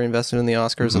mom was very invested in the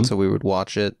Oscars, and so we would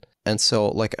watch it. And so,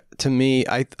 like, to me,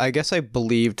 I guess I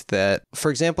believed that,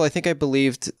 for example, I think I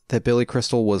believed that Billy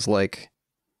Crystal was, like,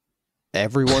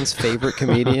 everyone's favorite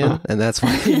comedian, and that's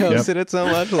why he hosted it so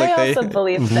much. Like, I also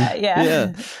believed that,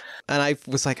 yeah. And I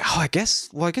was like, I guess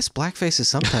blackface is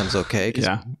sometimes okay, because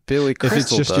Billy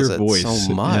Crystal does it voice,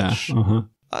 so much. Yeah.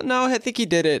 No, I think he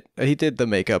did it. He did the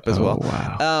makeup as well.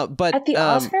 Wow. But at the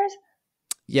Oscars?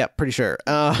 Yeah, pretty sure.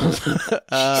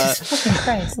 Jesus fucking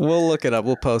Christ. We'll look it up.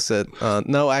 We'll post it.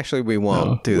 No, actually, we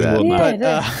won't do that.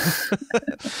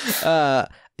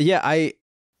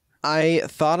 I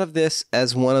thought of this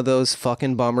as one of those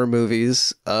fucking bummer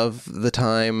movies of the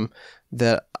time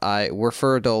that were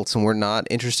for adults and were not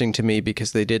interesting to me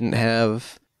because they didn't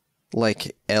have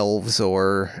like elves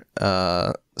or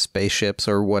spaceships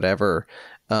or whatever.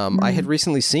 I had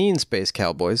recently seen Space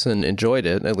Cowboys and enjoyed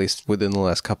it, at least within the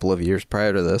last couple of years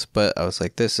prior to this, but I was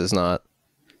like, this is not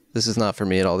for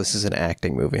me at all. This is an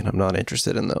acting movie, and I'm not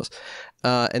interested in those.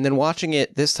 And then watching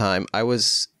it this time, I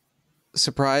was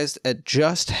surprised at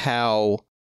just how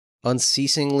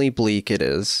unceasingly bleak it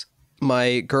is.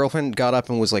 My girlfriend got up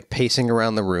and was like pacing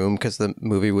around the room because the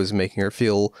movie was making her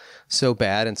feel so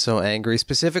bad and so angry.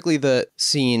 Specifically the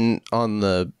scene on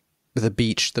the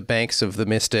beach, the banks of the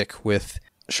Mystic with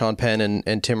Sean Penn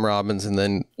and Tim Robbins, and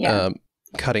then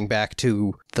cutting back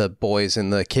to the boys in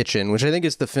the kitchen, which I think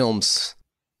is the film's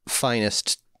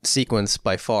finest sequence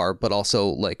by far, but also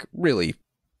like really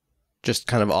just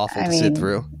kind of awful to sit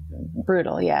through.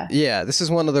 Brutal, yeah. Yeah, this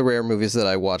is one of the rare movies that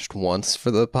I watched once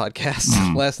for the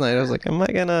podcast last night. I was like, am I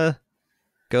gonna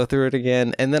go through it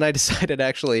again? And then I decided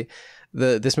actually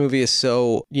this movie is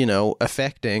so,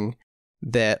 affecting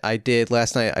that I did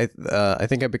last night. I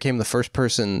think I became the first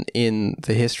person in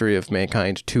the history of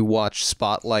mankind to watch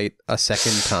Spotlight a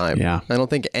second time. Yeah. I don't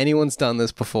think anyone's done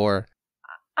this before.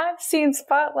 I've seen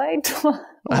Spotlight.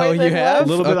 Oh, you have? A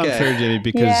little bit unfair, Jamie,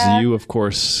 because you, of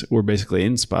course, were basically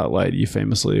in Spotlight. You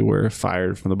famously were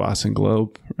fired from the Boston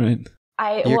Globe, right?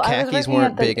 Your khakis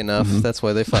weren't big enough. That's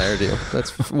why they fired you.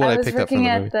 That's what I picked up from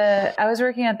the movie. I was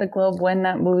working at the Globe when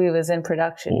that movie was in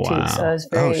production, too. So I was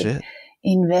very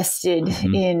invested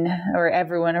in, or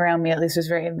everyone around me at least was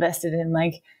very invested in,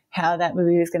 like, how that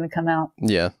movie was going to come out.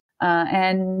 Yeah.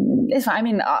 And it's, I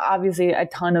mean, obviously a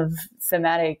ton of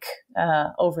thematic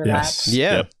overlap. Yes.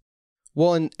 Yeah. Yep.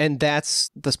 Well, and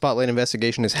that's the Spotlight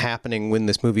investigation is happening when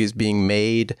this movie is being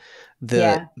made.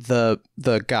 The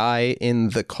guy in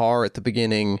the car at the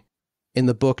beginning in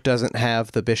the book doesn't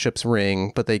have the bishop's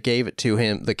ring, but they gave it to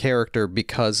him, the character,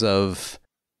 because of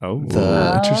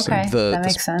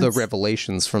the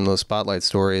revelations from those Spotlight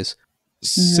stories.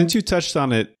 Since you touched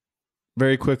on it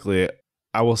very quickly,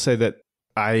 I will say that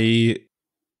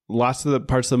lots of the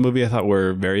parts of the movie I thought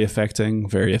were very affecting,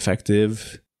 very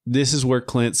effective. This is where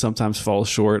Clint sometimes falls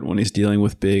short when he's dealing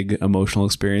with big emotional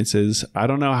experiences. I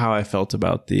don't know how I felt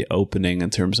about the opening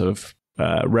in terms of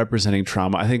representing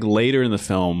trauma. I think later in the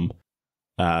film,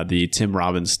 the Tim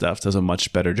Robbins stuff does a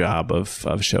much better job of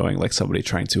showing like somebody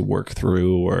trying to work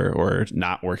through or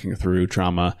not working through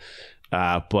trauma.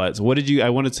 But what did I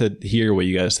wanted to hear what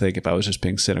you guys think if I was just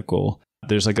being cynical.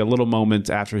 There's like a little moment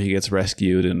after he gets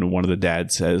rescued and one of the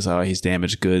dads says, oh, he's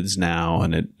damaged goods now.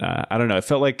 And I don't know. It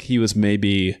felt like he was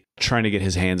maybe trying to get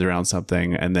his hands around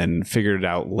something and then figured it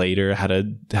out later how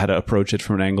to approach it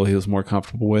from an angle he was more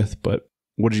comfortable with. But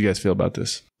what did you guys feel about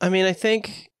this? I mean, I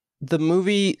think the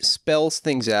movie spells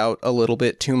things out a little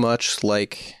bit too much,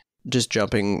 like just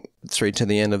jumping straight to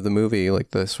the end of the movie,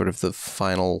 like the sort of the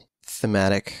final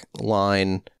thematic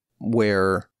line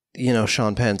where, you know,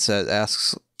 Sean Penn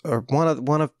asks, or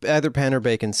one of either Penn or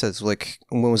Bacon says, like,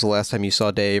 when was the last time you saw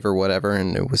Dave or whatever?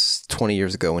 And it was 20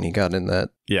 years ago when he got in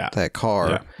that car.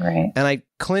 Yeah. Right. And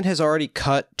Clint has already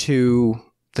cut to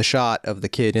the shot of the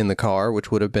kid in the car,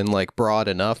 which would have been like broad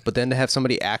enough, but then to have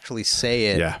somebody actually say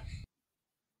it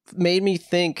made me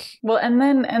think. Well, and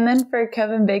then for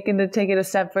Kevin Bacon to take it a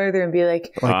step further and be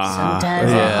like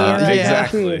sometimes I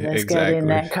feel like exactly. let's get in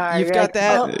that car. You've You're got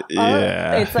like,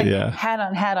 that. It's like hat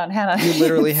on. You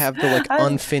literally have the like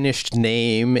unfinished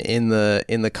name in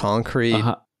the concrete.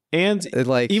 And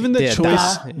like even the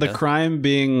choice, the crime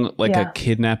being like a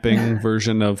kidnapping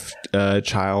version of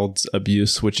child's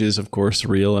abuse, which is of course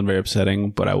real and very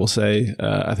upsetting. But I will say,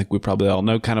 I think we probably all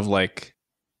know, kind of like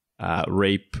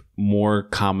rape, more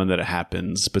common that it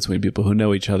happens between people who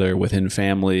know each other, within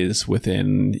families,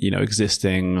 within, you know,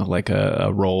 existing like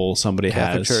a role somebody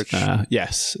Catholic has. Church.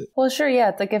 Yes. Well, sure, yeah.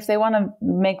 It's like if they want to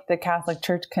make the Catholic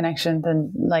Church connection,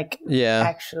 then like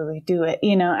actually do it.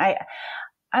 You know, I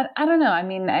don't know. I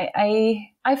mean,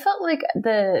 I felt like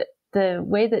the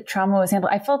way that trauma was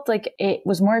handled, I felt like it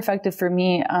was more effective for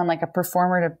me on like a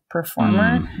performer to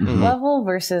performer level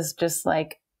versus just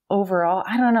like overall.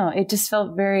 I don't know. It just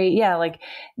felt very, like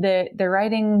the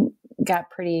writing got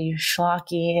pretty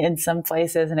schlocky in some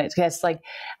places. And it's just like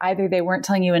either they weren't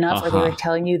telling you enough or they were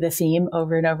telling you the theme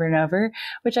over and over and over,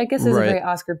 which I guess is a very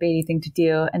Oscar baity thing to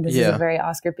do. And this is a very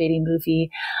Oscar baity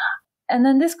movie. And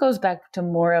then this goes back to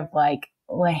more of like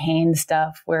Lahane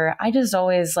stuff where I just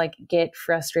always like get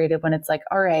frustrated when it's like,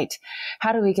 all right,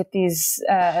 how do we get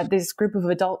this group of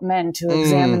adult men to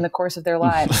examine the course of their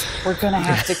lives? We're going to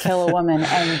have to kill a woman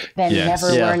and then never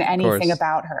learn anything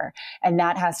about her. And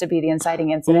that has to be the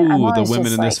inciting incident. The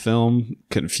women in this film,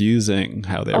 confusing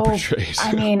how they're portrayed.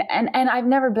 I mean, and I've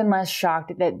never been less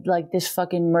shocked that like this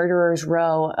fucking murderer's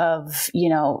row of, you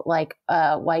know, like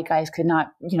white guys could not,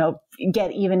 you know,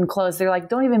 get even close. They're like,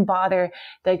 don't even bother.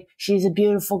 Like, she's a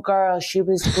beautiful girl. She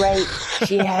was great.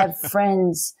 She had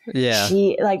friends.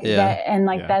 She like that. And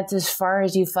like, that's as far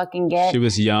as you fucking get. She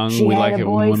was young. We like it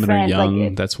when women are young.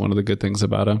 Like, that's one of the good things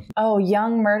about her. Oh,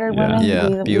 young murdered women.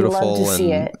 Yeah, beautiful we love to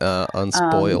see and it.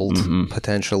 Unspoiled,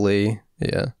 potentially.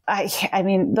 Yeah. I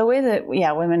mean, the way that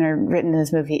women are written in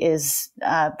this movie is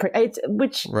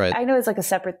which I know is like a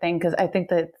separate thing because I think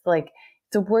that like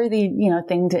it's a worthy, you know,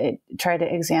 thing to try to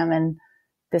examine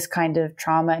this kind of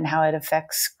trauma and how it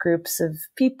affects groups of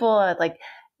people, like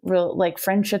real, like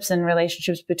friendships and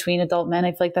relationships between adult men.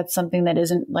 I feel like that's something that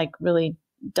isn't like really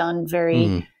done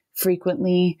very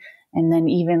frequently, and then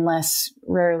even less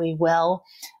rarely well.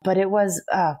 But it was,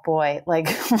 like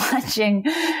watching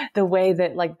the way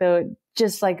that like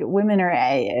just like women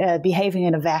are behaving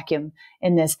in a vacuum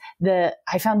in this.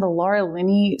 I found the Laura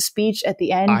Linney speech at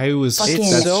the end. I was so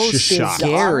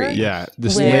scary. Yeah,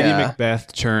 this Lady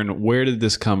MacBeth turn. Where did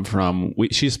this come from?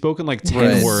 She's spoken like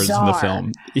 10 words in the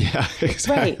film. Yeah,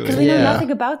 exactly. Right, because we know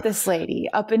nothing about this lady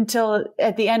up until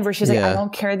at the end, where she's like, "I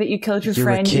don't care that you killed your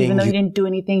friend, even though you didn't do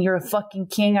anything. You're a fucking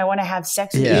king. I want to have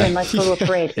sex with you and let's go to a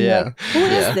parade." Like, who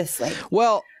is this lady?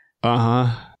 Well,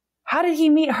 how did he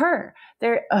meet her?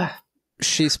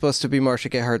 She's supposed to be Marcia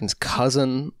Gay Harden's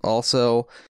cousin also.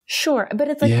 Sure, but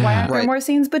it's like, why aren't there more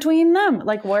scenes between them?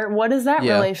 Like, what is that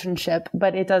relationship?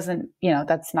 But it doesn't, you know,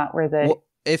 that's not where the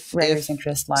writer's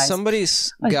interest lies.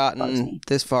 Somebody's gotten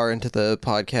this far into the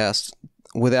podcast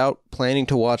without planning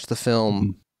to watch the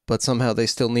film, but somehow they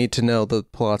still need to know the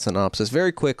plot synopsis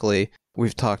very quickly.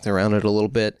 We've talked around it a little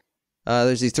bit.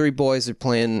 There's these three boys that are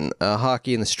playing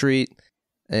hockey in the street,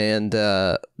 and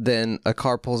then a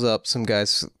car pulls up. Some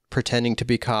guys pretending to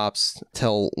be cops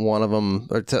tell one of them,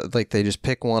 they just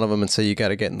pick one of them and say, "You got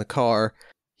to get in the car."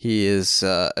 He is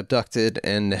abducted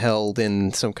and held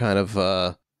in some kind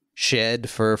of shed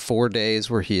for 4 days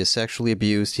where he is sexually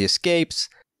abused. He escapes.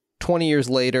 20 years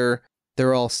later,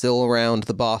 they're all still around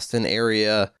the Boston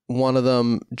area. One of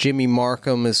them, Jimmy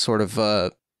Markham, is sort of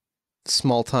a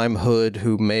small-time hood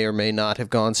who may or may not have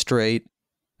gone straight.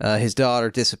 His daughter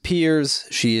disappears.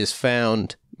 She is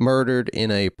found murdered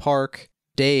in a park.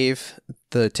 Dave,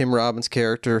 the Tim Robbins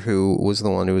character, who was the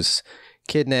one who was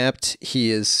kidnapped, he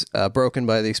is broken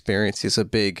by the experience. He's a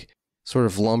big sort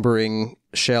of lumbering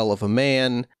shell of a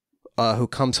man who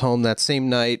comes home that same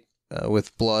night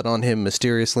with blood on him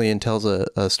mysteriously and tells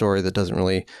a story that doesn't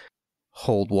really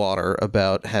hold water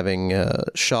about having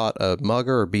shot a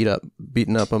mugger or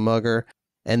beaten up a mugger.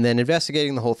 And then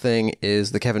investigating the whole thing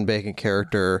is the Kevin Bacon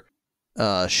character,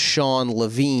 Sean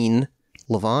Devine,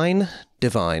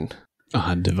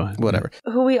 whatever.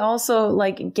 Who we also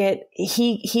like get.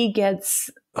 He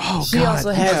gets. Oh, he God,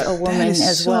 also has a woman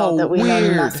as well that we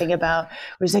know nothing about.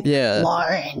 Where he's like,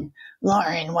 Lauren,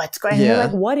 what's going on? Yeah. You're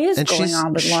like, what is going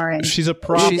on with Lauren? She's a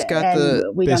prop. She's got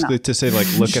basically to say, like,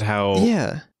 look at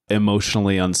how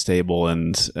emotionally unstable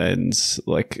and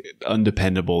like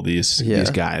undependable these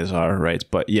guys are, right?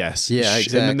 But yes,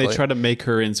 exactly. And then they try to make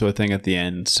her into a thing at the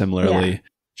end. Similarly,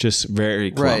 just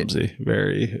very clumsy,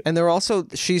 very. And they're also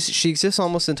she exists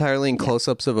almost entirely in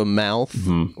close-ups of a mouth,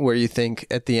 where you think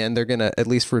at the end they're gonna at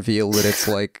least reveal that it's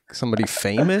like somebody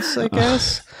famous. I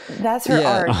guess that's her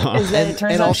art. Is that it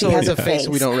turns out also she has a face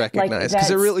we don't recognize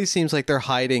because it really seems like they're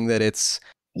hiding that it's.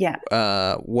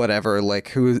 Whatever, like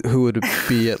who would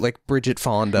be it, like Bridget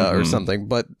Fonda or something,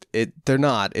 but they're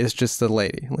not. It's just the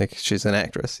lady, like she's an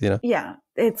actress, you know. Yeah,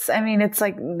 it's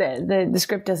like the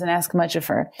script doesn't ask much of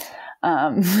her.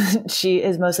 She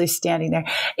is mostly standing there.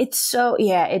 It's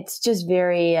just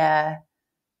very. And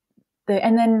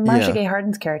then Marcia Gay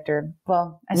Harden's character.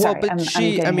 So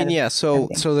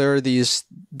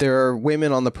there are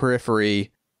women on the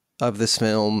periphery of this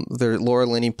film. Laura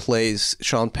Linney plays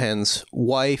Sean Penn's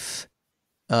wife,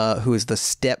 who is the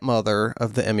stepmother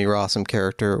of the Emmy Rossum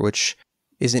character, which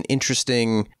is an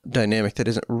interesting dynamic that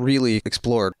isn't really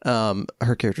explored.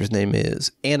 Her character's name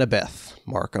is Annabeth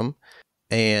Markham,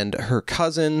 and her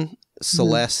cousin,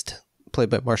 Celeste, played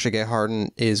by Marcia Gay Harden,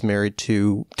 is married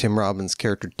to Tim Robbins'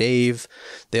 character Dave.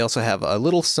 They also have a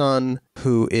little son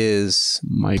who is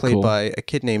played by a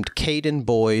kid named Caden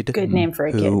Boyd. Good name for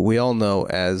a kid. Who we all know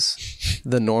as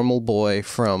the normal boy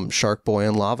from Shark Boy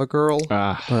and Lava Girl,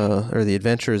 or The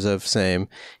Adventures of Same.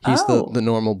 He's the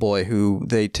normal boy who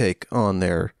they take on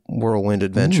their whirlwind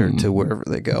adventure to wherever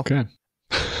they go. Okay.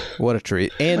 What a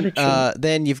treat. And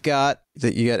then you got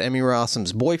Emmy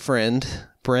Rossum's boyfriend,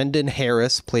 Brendan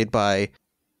Harris, played by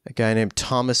a guy named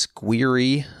Thomas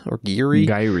Guiry,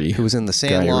 who was in The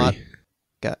Sandlot.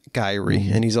 Guiry.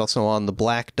 And he's also on The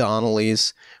Black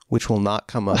Donnellys, which will not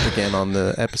come up again on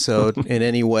the episode in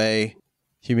any way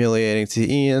humiliating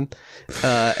to Ian.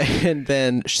 And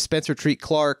then Spencer Treat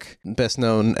Clark, best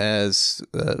known as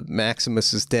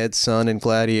Maximus's dead son in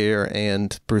Gladiator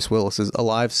and Bruce Willis's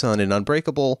alive son in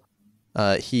Unbreakable.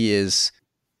 He is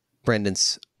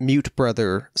Brendan's mute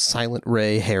brother, Silent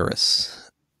Ray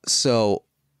Harris. So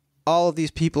all of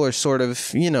these people are sort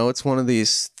of, it's one of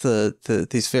these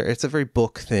it's a very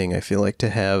book thing, I feel like, to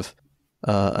have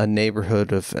a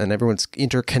neighborhood and everyone's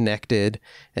interconnected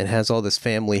and has all this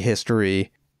family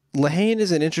history. Lehane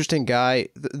is an interesting guy.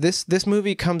 This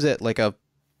movie comes at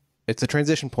it's a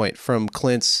transition point from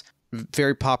Clint's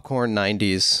very popcorn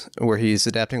 90s, where he's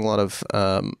adapting a lot of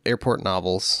airport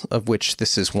novels, of which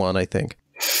this is one, I think,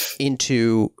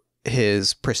 into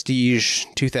his prestige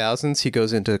 2000s. He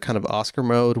goes into kind of Oscar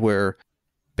mode where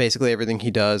basically everything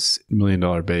he does, $1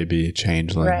 Million Baby,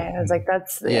 Changeling. Right. I was like,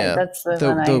 that's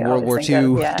the World War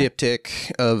II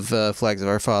diptych of Flags of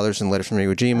Our Fathers and Letters from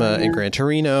Iwo Jima and Gran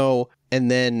Torino. And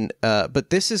then, but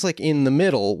this is like in the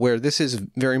middle, where this is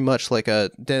very much like a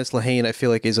Dennis Lehane, I feel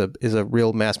like is a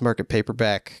real mass market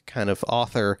paperback kind of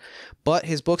author, but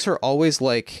his books are always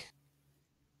like,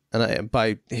 and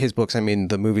by his books I mean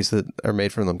the movies that are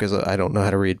made from them, because I don't know how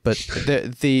to read, but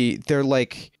they're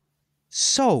like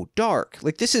so dark.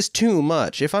 Like, this is too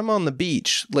much. If I'm on the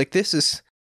beach, like this is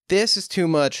too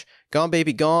much. Gone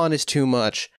Baby Gone is too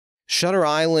much. Shutter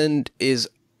Island is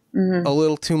a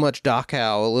little too much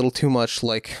Dachau, a little too much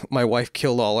like my wife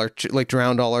killed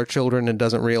drowned all our children and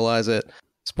doesn't realize it.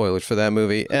 Spoilers for that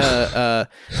movie. The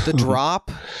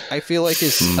Drop, I feel like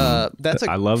is that's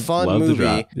a fun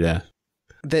movie. Yeah.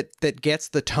 That gets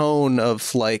the tone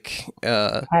of like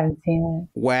I haven't seen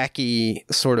it. Wacky,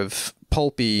 sort of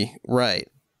pulpy, right?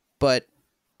 But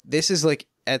this is like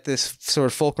at this sort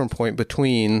of fulcrum point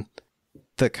between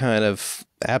the kind of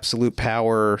absolute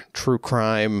power, true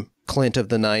crime Clint of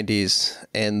the 90s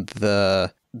and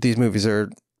these movies are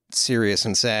serious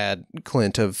and sad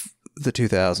Clint of the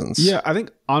 2000s. Yeah, I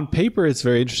think on paper it's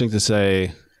very interesting to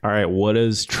say, all right, what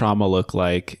does trauma look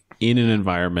like in an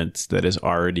environment that is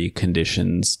already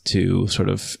conditioned to sort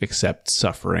of accept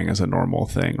suffering as a normal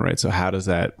thing, right? So how does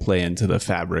that play into the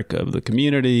fabric of the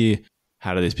community?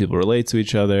 How do these people relate to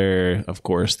each other? Of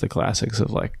course, the classics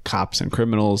of like cops and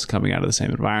criminals coming out of the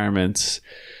same environments.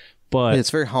 But it's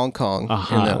very Hong Kong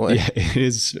in that way. Yeah, it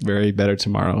is very Better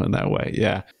Tomorrow in that way.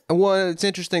 Yeah. Well, it's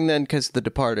interesting then because The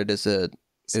Departed is a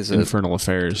is Infernal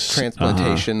Affairs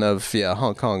transplantation of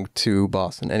Hong Kong to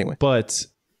Boston. Anyway, but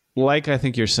like I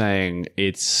think you're saying,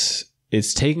 it's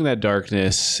taking that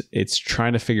darkness, it's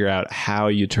trying to figure out how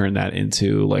you turn that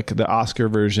into like the Oscar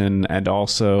version and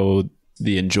also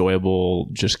the enjoyable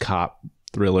just cop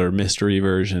thriller mystery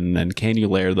version, and can you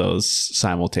layer those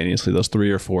simultaneously, those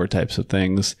 3 or 4 types of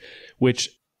things, which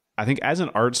I think as an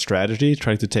art strategy,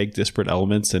 trying to take disparate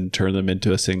elements and turn them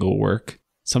into a single work,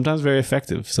 sometimes very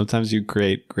effective. Sometimes you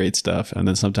create great stuff, and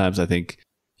then sometimes I think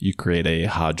you create a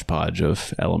hodgepodge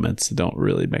of elements that don't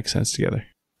really make sense together.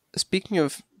 Speaking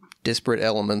of disparate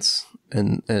elements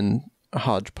and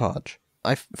hodgepodge,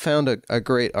 I found a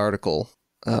great article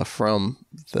from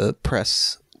the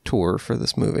press tour for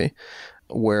this movie,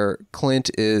 where Clint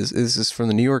this is from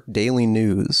the New York Daily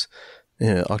News,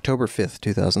 October 5th,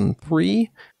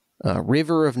 2003.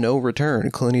 River of No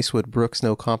Return. Clint Eastwood brooks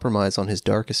no compromise on his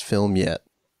darkest film yet.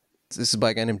 This is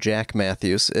by a guy named Jack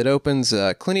Matthews. It opens,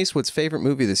 Clint Eastwood's favorite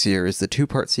movie this year is the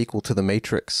 2-part sequel to The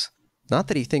Matrix. Not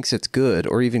that he thinks it's good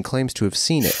or even claims to have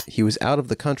seen it. He was out of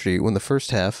the country when the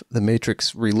first half, The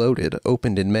Matrix Reloaded,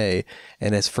 opened in May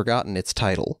and has forgotten its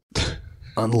title.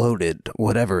 Unloaded,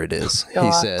 whatever it is,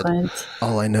 he said. Clint.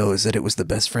 All I know is that it was the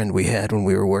best friend we had when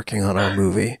we were working on our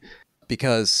movie.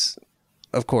 Because,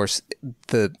 of course,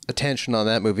 the attention on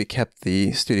that movie kept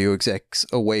the studio execs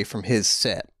away from his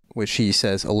set, which he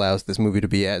says allows this movie to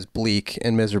be as bleak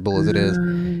and miserable as it is.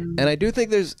 And I do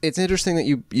think it's interesting that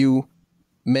you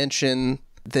mention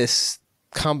this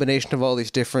combination of all these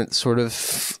different sort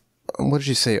of, what did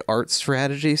you say, art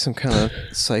strategy, some kind of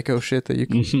psycho shit that you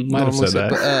can might have said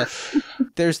that.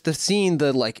 But there's the scene,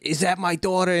 the like, is that my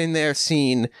daughter in there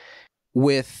scene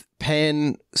with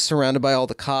Penn surrounded by all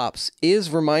the cops is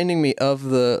reminding me of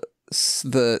the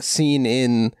scene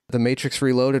in The Matrix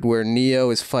Reloaded where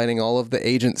Neo is fighting all of the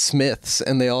Agent Smiths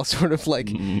and they all sort of like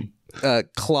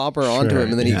clobber onto him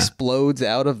and then he explodes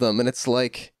out of them. And it's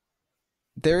like,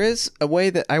 there is a way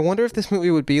that I wonder if this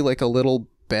movie would be like a little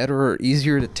better or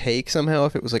easier to take somehow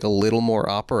if it was like a little more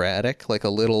operatic, like a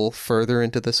little further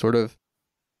into the sort of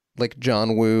like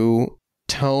John Woo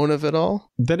tone of it all.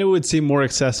 Then it would seem more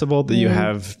accessible that you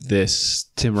have this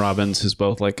Tim Robbins who's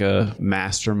both like a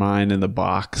mastermind in the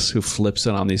box who flips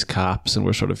it on these cops and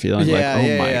we're sort of feeling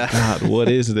God, what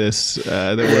is this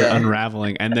that we're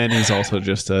unraveling? And then he's also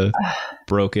just a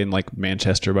broken like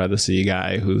Manchester by the Sea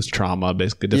guy whose trauma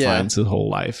basically defines his whole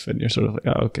life, and you're sort of like,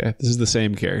 oh, okay, this is the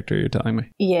same character you're telling me.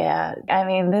 Yeah, I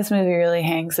mean, this movie really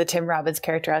hangs the Tim Robbins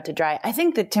character out to dry. I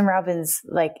think that Tim Robbins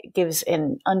like gives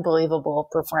an unbelievable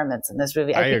performance in this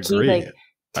movie. I think agree. He like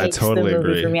takes the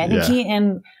movie for me. I think he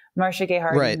and Marcia Gay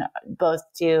Harden both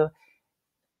do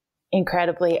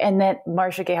incredibly, and that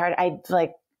Marcia Gay Harden, I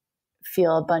like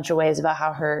feel a bunch of ways about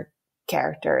how her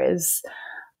character is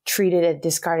treated and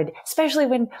discarded, especially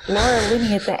when Laura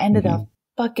Linney at the end of the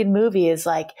fucking movie is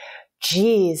like,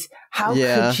 geez, how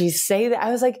could she say that?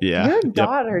 I was like, your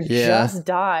daughter just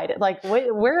died. Like,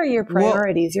 where are your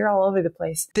priorities? You're all over the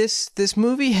place. This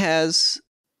movie has,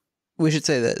 we should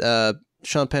say that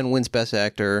Sean Penn wins Best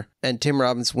Actor and Tim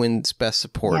Robbins wins Best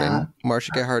Supporting. Yeah.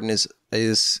 Marcia Gay Harden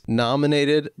is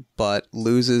nominated but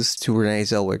loses to Renee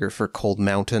Zellweger for Cold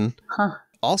Mountain. Huh.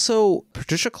 Also,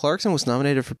 Patricia Clarkson was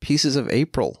nominated for Pieces of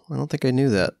April. I don't think I knew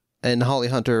that. And Holly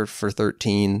Hunter for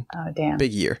 13. Oh, damn.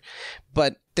 Big year.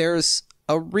 But there's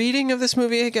a reading of this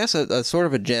movie, I guess, a sort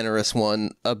of a generous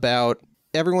one, about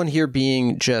everyone here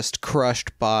being just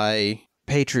crushed by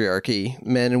patriarchy,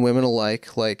 men and women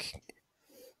alike. Like,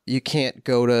 you can't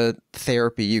go to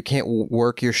therapy. You can't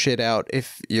work your shit out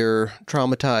if you're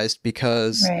traumatized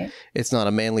because it's not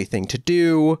a manly thing to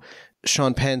do.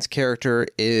 Sean Penn's character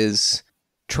is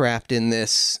trapped in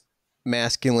this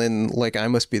masculine, like, I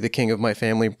must be the king of my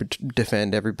family,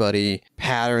 defend everybody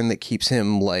pattern that keeps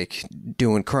him like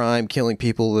doing crime, killing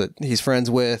people that he's friends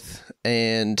with.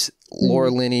 And Laura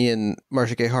Linney and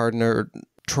Marcia Gay Harden are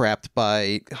trapped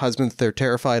by husbands they're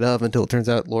terrified of until it turns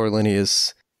out Laura Linney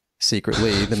is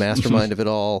secretly the mastermind of it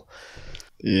all.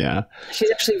 Yeah. She's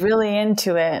actually really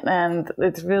into it. And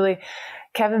it's really,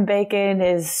 Kevin Bacon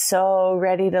is so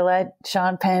ready to let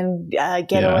Sean Penn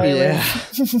get away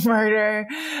with murder.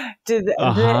 The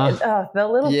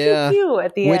little pew-pew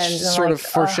at the end. Which sort of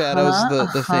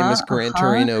foreshadows the famous Gran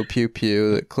Torino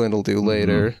pew-pew that Clint will do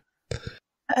later.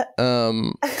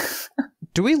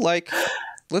 Do we like...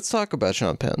 Let's talk about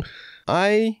Sean Penn.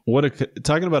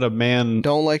 Talking about a man...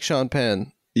 Don't like Sean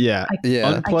Penn. Yeah,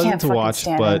 unpleasant to watch,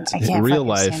 but in real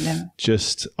life,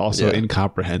 just also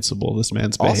incomprehensible. This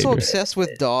man's behavior. Also obsessed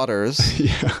with daughters.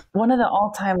 One of the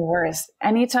all-time worst.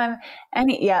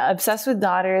 Obsessed with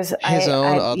daughters. His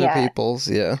own, other people's.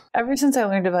 Yeah. Ever since I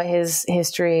learned about his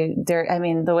history,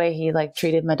 the way he like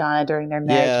treated Madonna during their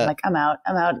marriage, I'm out.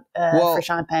 I'm out for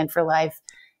Sean Penn for life.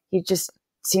 He just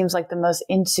seems like the most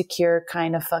insecure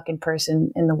kind of fucking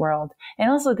person in the world.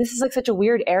 And also, this is like such a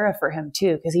weird era for him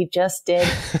too, because he just did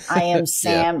I Am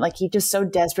Sam. Like he just so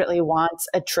desperately wants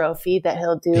a trophy that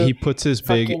he'll do. He puts his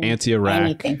big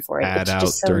anti-Iraq ad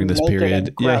out during this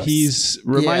period. Yeah,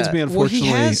 reminds me, unfortunately.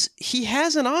 Well, he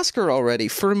has an Oscar already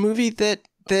for a movie that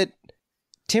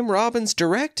Tim Robbins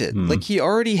directed. Like he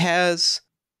already has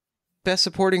Best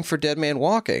Supporting for Dead Man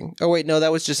Walking. Oh, wait, no,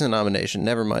 that was just a nomination.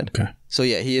 Never mind. Okay. So,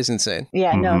 yeah, he is insane.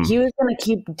 Yeah, no, he was going to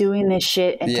keep doing this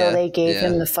shit until they gave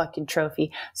him the fucking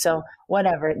trophy. So,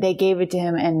 whatever. They gave it to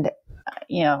him and,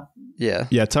 Yeah,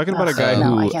 talking about a guy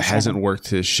who hasn't worked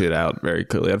his shit out very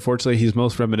clearly. Unfortunately, he's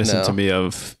most reminiscent to me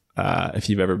of if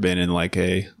you've ever been in like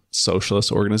a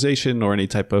socialist organization or any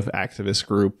type of activist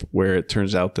group where it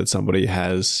turns out that somebody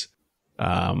has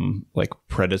like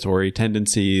predatory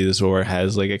tendencies or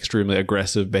has like extremely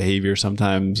aggressive behavior,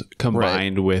 sometimes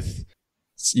combined with,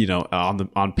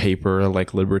 on paper,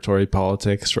 like liberatory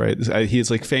politics, right?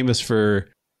 He's like famous for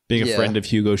being a friend of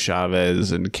Hugo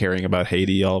Chavez and caring about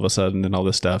Haiti all of a sudden and all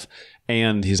this stuff.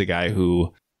 And he's a guy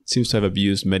who seems to have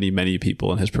abused many, many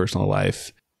people in his personal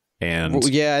life. And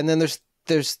and then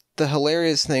there's the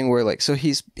hilarious thing where like, so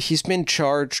he's been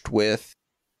charged with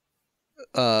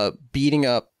beating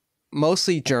up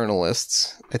mostly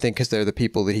journalists, I think, because they're the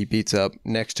people that he beats up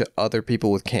next to other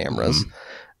people with cameras.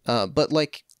 But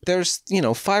like, there's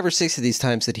 5 or 6 of these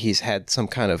times that he's had some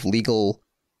kind of legal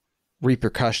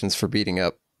repercussions for beating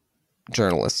up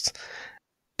journalists.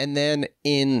 And then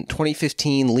in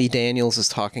 2015, Lee Daniels is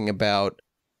talking about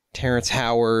Terrence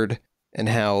Howard and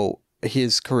how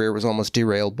his career was almost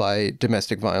derailed by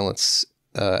domestic violence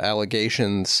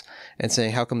allegations, and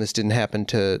saying how come this didn't happen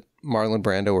to Marlon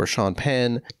Brando or Sean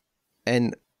Penn.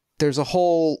 And there's a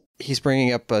whole, he's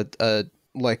bringing up a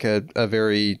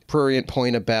very prurient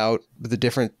point about the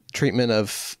different treatment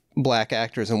of black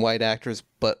actors and white actors,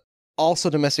 but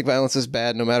also domestic violence is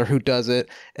bad no matter who does it.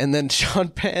 And then Sean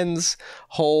Penn's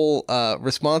whole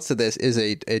response to this is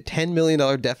a $10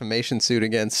 million defamation suit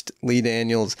against Lee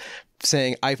Daniels,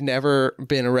 saying, I've never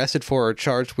been arrested for or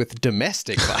charged with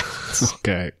domestic violence.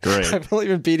 Okay, great. I've only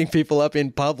been beating people up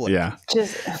in public. Yeah.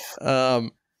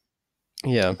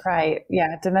 Right.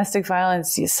 Yeah. Domestic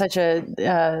violence is such an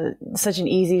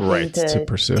easy thing to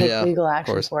pursue, take legal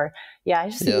action for. Yeah.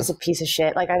 I just think it's a piece of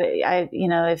shit. Like I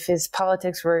if his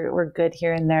politics were good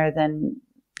here and there, then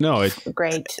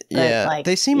great. But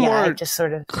they seem more just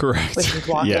sort of correct.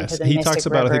 Yes. He talks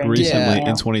about, I think recently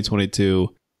in 2022,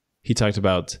 he talked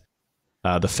about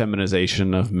the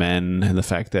feminization of men and the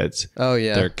fact that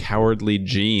their cowardly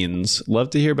genes.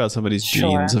 Love to hear about somebody's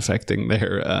genes affecting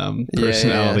their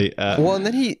personality. And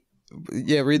then he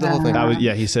read the whole thing.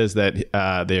 He says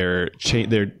that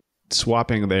they're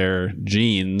swapping their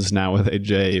jeans now with a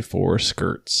J for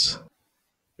skirts.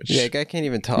 Guy can't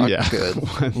even talk good,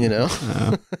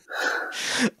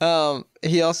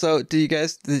 he also,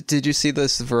 did you see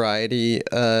this Variety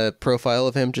profile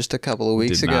of him just a couple of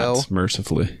weeks ago? Not,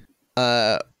 mercifully.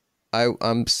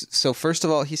 So first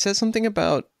of all, he says something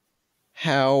about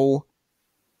how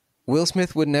Will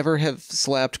Smith would never have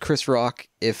slapped Chris Rock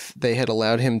if they had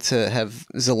allowed him to have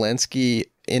Zelensky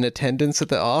in attendance at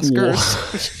the Oscars.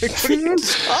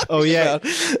 About?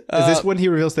 Is this when he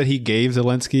reveals that he gave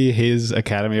Zelensky his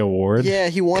Academy Award? Yeah,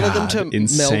 he wanted them to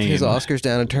melt his Oscars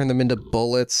down and turn them into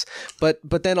bullets.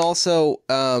 But then also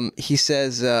he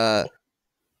says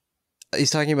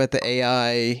he's talking about the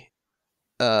AI,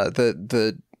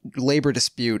 the labor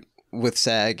dispute with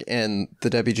SAG and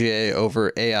the WGA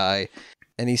over AI.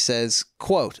 And he says,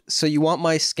 quote, so you want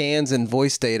my scans and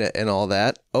voice data and all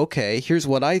that? Okay, here's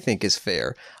what I think is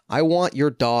fair. I want your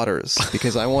daughters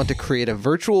because I want to create a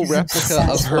virtual replica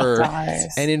of her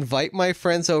and invite my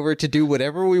friends over to do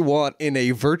whatever we want in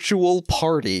a virtual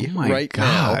party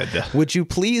now. Would you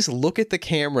please look at the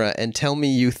camera and tell me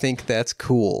you think that's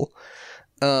cool?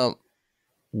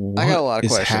 I got a lot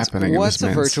of questions. What's a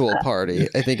virtual party?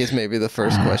 I think is maybe the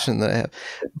first question that I have.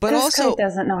 But this also, guy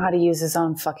doesn't know how to use his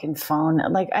own fucking phone.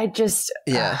 Like I just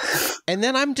And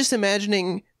then I'm just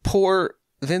imagining poor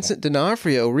Vincent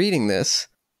D'Onofrio reading this.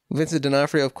 Vincent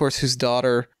D'Onofrio, of course, whose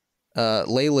daughter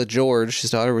Layla George,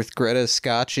 his daughter with Greta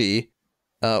Scacchi,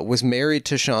 was married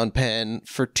to Sean Penn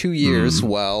for 2 years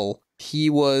while he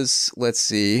was,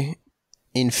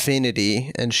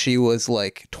 Infinity, and she was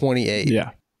like 28.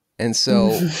 Yeah. And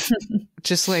so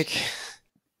just like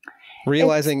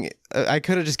realizing I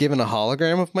could have just given a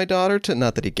hologram of my daughter to,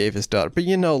 not that he gave his daughter, but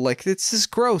like it's just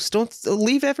gross. Don't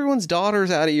leave everyone's daughters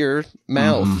out of your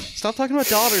mouth. Stop talking about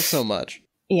daughters so much.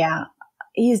 Yeah.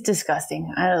 He's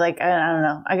disgusting. I don't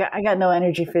know. I got no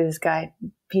energy for this guy.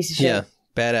 Piece of shit. Yeah.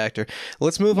 Bad actor.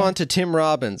 Let's move on to Tim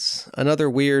Robbins, another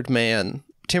weird man.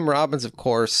 Tim Robbins, of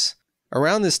course,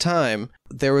 around this time,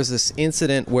 there was this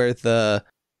incident where the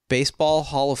Baseball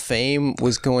Hall of Fame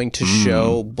was going to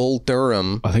show Bull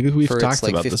Durham. I think we've for talked its,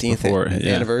 like, about 15th this before.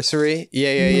 anniversary.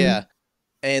 Yeah.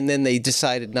 And then they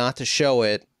decided not to show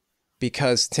it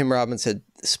because Tim Robbins had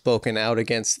spoken out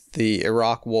against the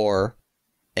Iraq War.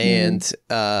 And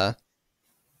I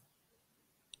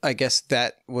guess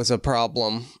that was a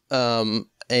problem. And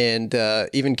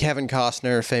even Kevin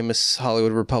Costner, famous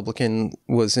Hollywood Republican,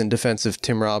 was in defense of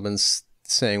Tim Robbins,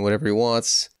 saying whatever he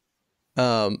wants.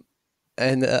 Ron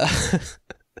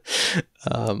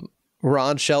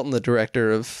Shelton, the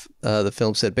director of the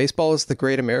film, said, "Baseball is the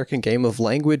great American game of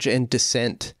language and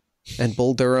dissent, and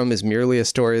Bull Durham is merely a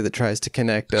story that tries to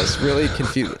connect us." Really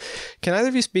confused. Can either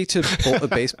of you speak to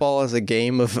baseball as a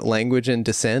game of language and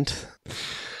dissent?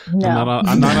 No.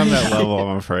 I'm not on that level,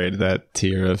 I'm afraid, that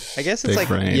tier of I guess it's like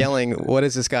brain. yelling, "What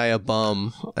is this guy, a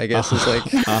bum?" I guess is like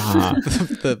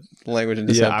the language and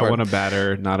dissent part. I want a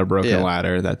batter, not a broken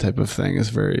ladder. That type of thing is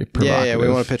very provocative. Yeah, we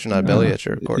want a pitcher, not a belly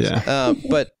itcher, of course. Yeah.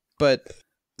 But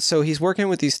so he's working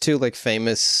with these two like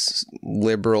famous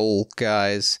liberal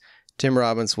guys. Tim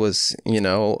Robbins was,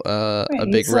 a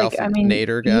big Ralph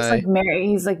Nader guy.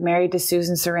 He's like married to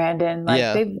Susan Sarandon.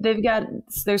 They've got,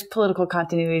 there's political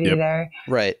continuity there.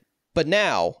 Right. But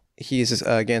now he's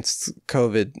against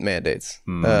COVID mandates,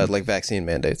 like vaccine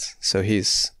mandates. So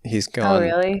he's gone. Oh,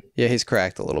 really? Yeah, he's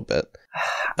cracked a little bit.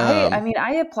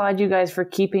 I applaud you guys for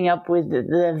keeping up with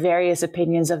the various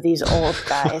opinions of these old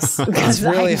guys. It's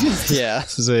really,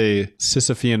 This is a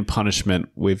Sisyphean punishment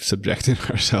we've subjected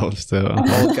ourselves to.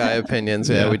 Old guy opinions.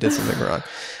 Yeah, we did something wrong.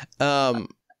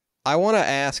 I want to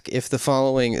ask if the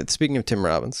following, speaking of Tim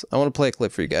Robbins, I want to play a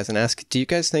clip for you guys and ask, do you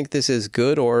guys think this is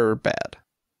good or bad?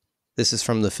 This is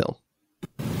from the film.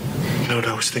 You know what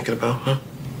I was thinking about, huh?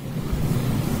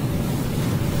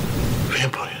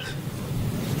 Vampires.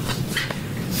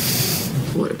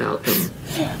 What about them?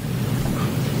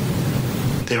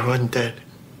 They're undead,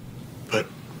 but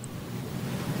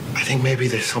I think maybe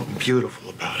there's something beautiful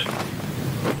about it.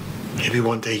 Maybe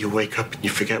one day you wake up and you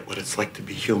forget what it's like to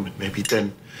be human. Maybe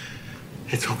then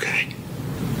it's okay.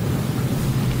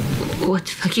 What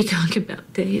the fuck you talking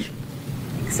about, Dave?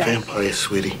 Exactly. Vampires,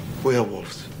 sweetie.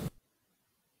 Werewolves.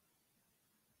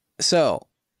 So,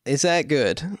 is that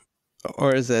good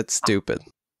or is that stupid?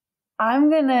 I'm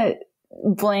going to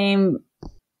blame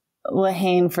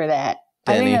Lehane for that.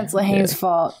 I think that's Lahane's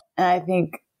fault. And I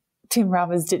think Tim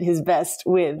Robbins did his best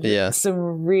with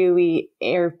some really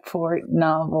airport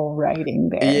novel writing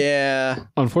there. Yeah.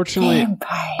 Unfortunately,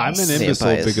 Vampires. I'm an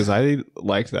imbecile because I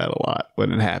liked that a lot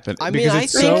when it happened. I mean, because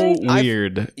it's so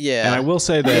weird. Yeah. And I will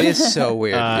say that it is so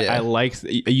weird. I like,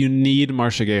 you need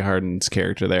Marcia Gay Harden's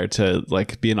character there to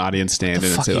like be an audience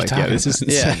stand-in and say like, yeah, this is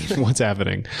insane. What's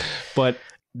happening? But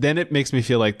then it makes me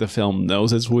feel like the film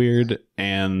knows it's weird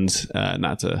and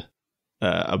not to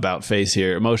about face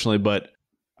here emotionally, but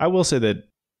I will say that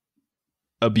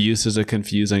abuse is a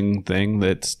confusing thing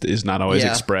that is not always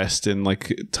expressed in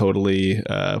like totally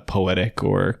poetic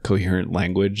or coherent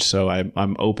language. So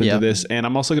I'm open to this, and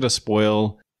I'm also going to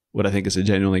spoil what I think is a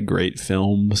genuinely great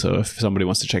film. So if somebody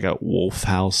wants to check out Wolf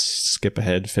House, skip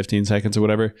ahead 15 seconds or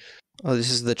whatever. Oh,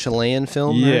 this is the Chilean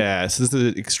film? Yeah, so this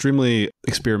is an extremely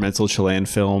experimental Chilean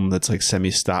film that's like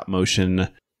semi-stop motion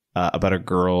about a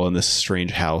girl in this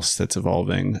strange house that's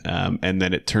evolving. And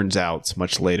then it turns out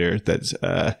much later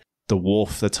that the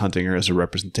wolf that's hunting her is a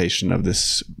representation of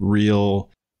this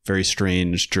real, very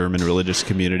strange German religious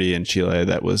community in Chile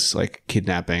that was like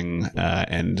kidnapping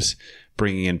and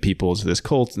bringing in people to this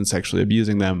cult and sexually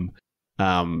abusing them.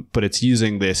 But it's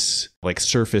using this like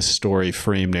surface story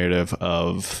frame narrative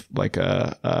of like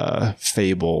a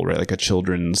fable, right? Like a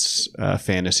children's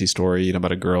fantasy story,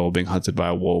 about a girl being hunted by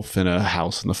a wolf in a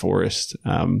house in the forest.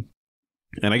 And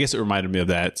I guess it reminded me of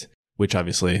that, which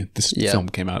obviously this film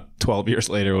came out 12 years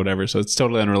later or whatever. So it's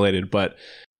totally unrelated. But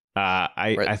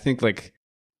I think like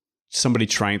somebody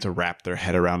trying to wrap their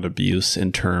head around abuse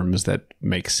in terms that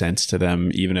make sense to them,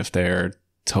 even if they're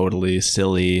totally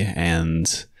silly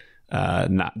and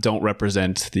don't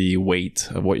represent the weight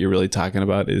of what you're really talking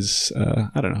about is,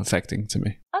 I don't know, affecting to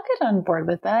me. I'll get on board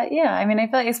with that. Yeah. I mean, I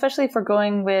feel like, especially if we're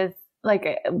going with like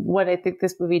what I think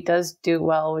this movie does do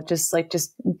well, which is like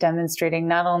just demonstrating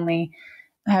not only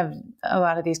have a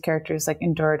lot of these characters like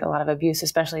endured a lot of abuse,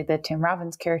 especially the Tim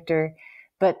Robbins character,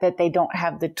 but that they don't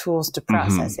have the tools to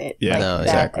process it. Yeah, like no, that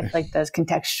exactly. like does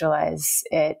contextualize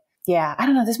it. Yeah, I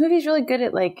don't know. This movie is really good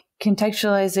at like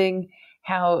contextualizing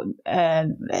how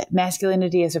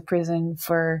masculinity is a prison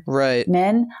for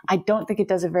men. I don't think it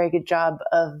does a very good job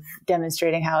of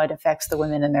demonstrating how it affects the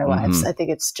women in their lives. I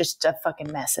think it's just a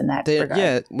fucking mess in that regard.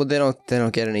 Yeah, well, they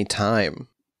don't get any time.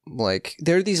 Like,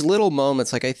 there are these little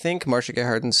moments. Like, I think Marcia Gay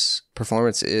Harden's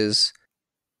performance is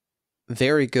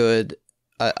very good.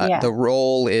 The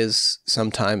role is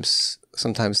sometimes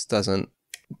doesn't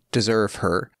deserve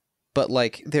her. But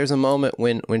like, there's a moment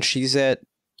when she's at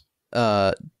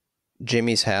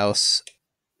Jimmy's house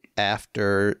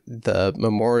after the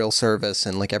memorial service,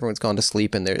 and like everyone's gone to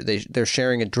sleep, and they're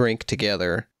sharing a drink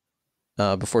together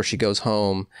before she goes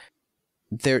home.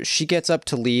 She gets up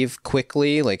to leave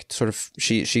quickly, like sort of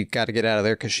she got to get out of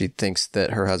there because she thinks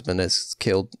that her husband has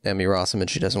killed Emmy Rossum, and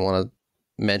she doesn't want to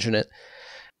mention it.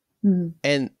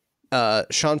 And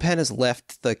Sean Penn has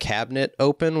left the cabinet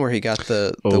open where he got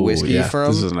the whiskey from.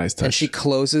 This is a nice touch. And she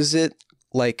closes it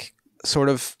like sort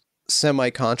of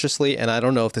semi-consciously, and I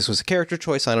don't know if this was a character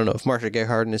choice. I don't know if Marcia Gay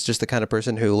Harden is just the kind of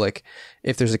person who, like,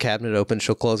 if there's a cabinet open,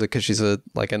 she'll close it because she's a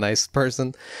nice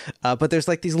person. But there's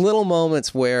like these little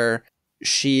moments where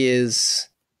she is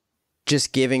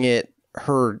just giving it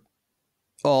her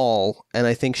all, and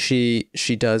I think she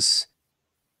does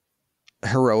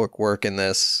heroic work in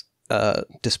this,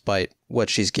 despite what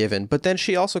she's given. But then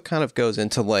she also kind of goes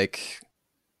into like,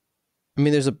 I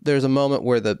mean, there's a moment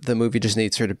where the movie just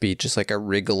needs her to be just like a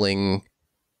wriggling,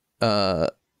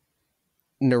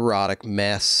 neurotic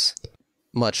mess,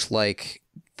 much like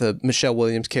the Michelle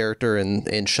Williams character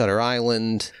in Shutter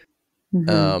Island.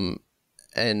 And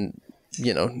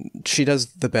you know, she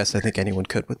does the best I think anyone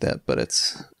could with that, but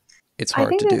it's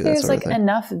hard to do that. There's like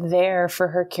enough there for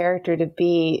her character to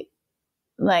be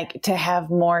like, to have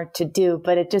more to do,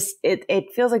 but it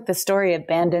feels like the story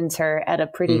abandons her at a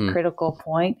pretty critical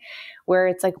point where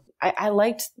it's like, I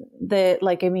liked the,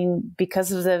 like, I mean,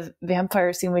 because of the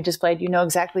vampire scene we just played, you know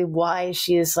exactly why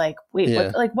she is like, what,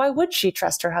 like, why would she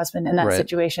trust her husband in that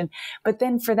situation? But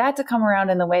then for that to come around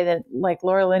in the way that like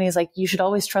Laura Linney is like, you should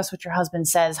always trust what your husband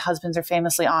says. Husbands are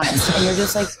famously honest. And you're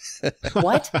just like,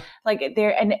 what? Like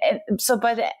there, and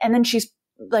then she's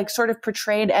like sort of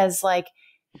portrayed as like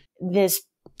this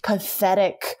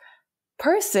pathetic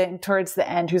person towards the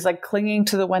end who's like clinging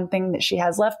to the one thing that she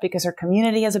has left because her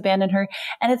community has abandoned her.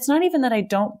 And it's not even that I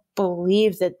don't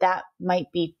believe that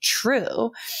might be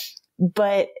true,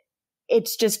 but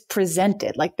it's just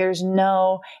presented like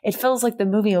it feels like the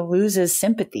movie loses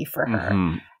sympathy for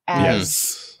her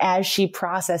as she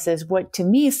processes what to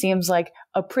me seems like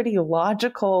a pretty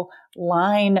logical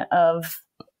line of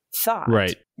thought.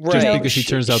 Right. Just because she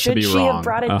turns out to be wrong. Should she have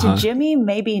brought it to Jimmy?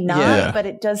 Maybe not, but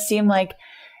it does seem like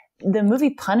the movie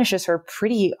punishes her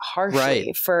pretty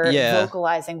harshly for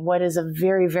vocalizing what is a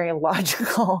very, very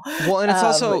logical. Well, and it's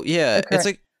also,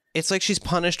 it's like she's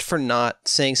punished for not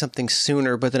saying something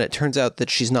sooner, but then it turns out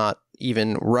that she's not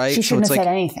even right. She shouldn't have said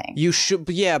anything. You should,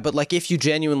 but like if you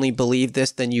genuinely believe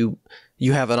this, then you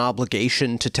have an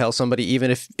obligation to tell somebody,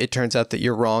 even if it turns out that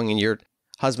you're wrong and your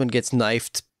husband gets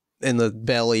knifed in the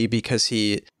belly because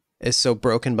he is so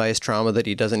broken by his trauma that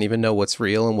he doesn't even know what's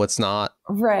real and what's not.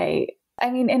 Right. I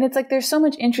mean, and it's like there's so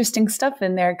much interesting stuff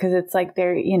in there because it's like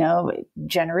they're, you know,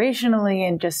 generationally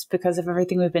and just because of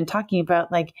everything we've been talking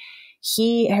about, like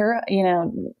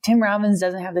Tim Robbins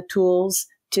doesn't have the tools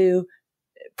to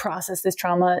process this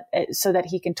trauma so that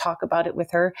he can talk about it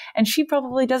with her. And she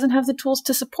probably doesn't have the tools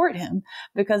to support him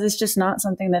because it's just not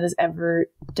something that is ever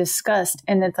discussed.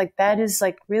 And it's like, that is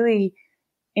like really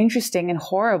interesting and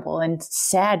horrible and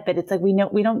sad, but it's like, we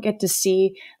don't get to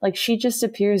see, like, she just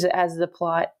appears as the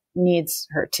plot needs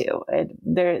her to.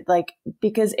 They're like,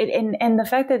 because it, and the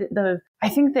fact that I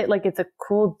think that like, it's a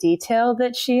cool detail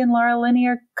that she and Laura Linney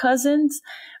are cousins,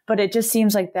 but it just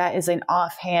seems like that is an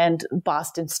offhand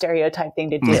Boston stereotype thing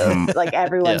to do. Like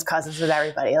everyone's cousins with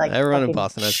everybody. Like everyone in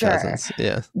Boston has cousins.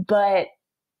 Yeah. But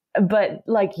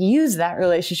like use that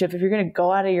relationship if you're going to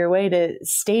go out of your way to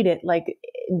state it like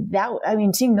that. I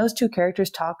mean, seeing those two characters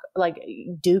talk, like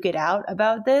duke it out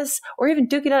about this, or even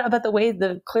duke it out about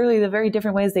clearly the very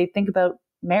different ways they think about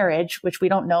marriage, which we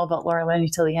don't know about Laura Linney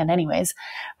till the end anyways.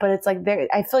 But it's like,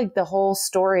 I feel like the whole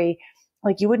story,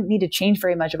 like you wouldn't need to change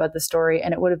very much about the story.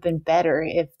 And it would have been better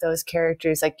if those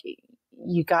characters, like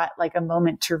you got like a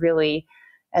moment to really,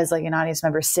 as like an audience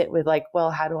member, sit with like,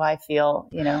 well, how do I feel,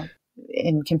 you know,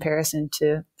 in comparison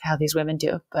to how these women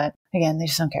do. But again, they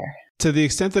just don't care. to the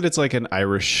extent that it's like an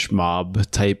Irish mob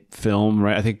type film,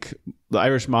 right? I think the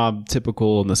Irish mob,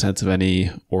 typical in the sense of any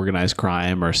organized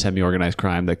crime or semi-organized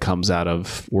crime that comes out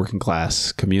of working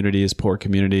class communities, poor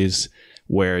communities,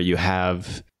 where you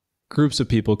have groups of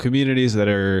people, communities that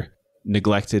are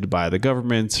neglected by the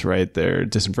government, right? They're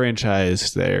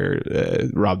disenfranchised, they're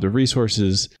robbed of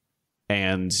resources.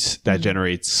 And that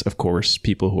generates, of course,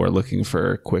 people who are looking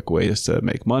for quick ways to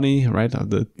make money, right?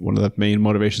 One of the main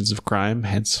motivations of crime,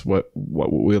 hence what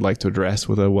we would like to address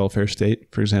with a welfare state,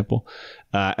 for example.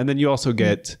 And then you also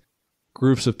get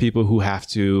groups of people who have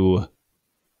to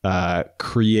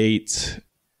create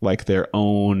like their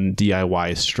own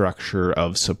DIY structure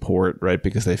of support, right?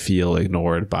 Because they feel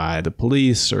ignored by the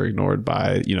police or ignored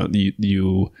by,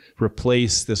 you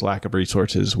replace this lack of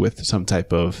resources with some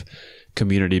type of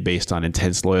community based on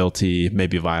intense loyalty,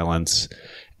 maybe violence.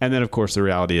 And then, of course, the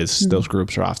reality is those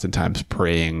groups are oftentimes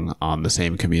preying on the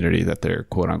same community that they're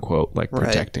quote unquote like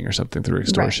protecting or something through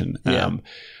extortion. Right.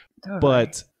 Yeah.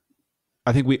 But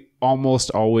I think we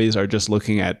almost always are just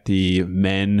looking at the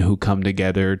men who come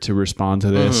together to respond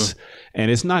to this.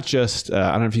 And it's not just,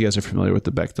 I don't know if you guys are familiar with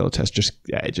the Bechdel test, just,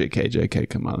 JK,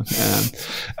 come on.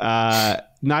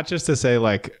 Not just to say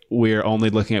like we're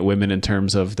only looking at women in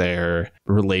terms of their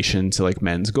relation to like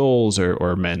men's goals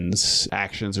or men's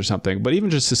actions or something, but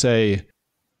even just to say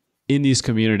in these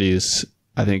communities,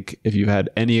 I think if you've had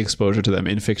any exposure to them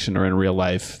in fiction or in real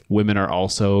life, women are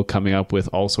also coming up with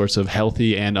all sorts of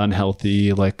healthy and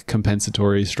unhealthy, like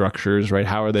compensatory structures, right?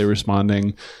 How are they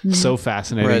responding? So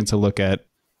fascinating to look at.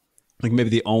 Like maybe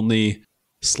the only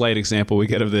slight example we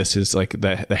get of this is like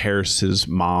the Harris's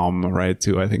mom, right?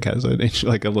 Who I think has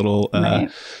like a little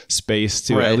space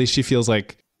to, at least she feels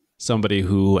like somebody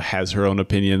who has her own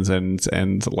opinions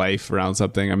and life around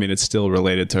something. I mean, it's still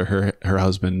related to her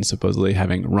husband supposedly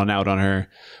having run out on her.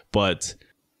 But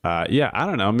I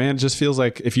don't know, man. It just feels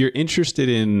like if you're interested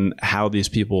in how these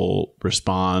people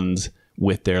respond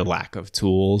with their lack of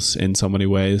tools in so many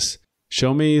ways,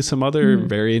 show me some other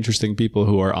very interesting people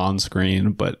who are on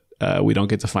screen, but we don't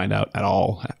get to find out at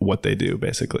all what they do,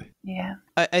 basically. Yeah.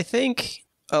 I think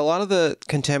a lot of the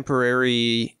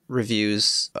contemporary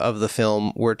reviews of the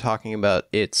film were talking about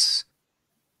its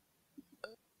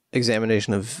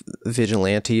examination of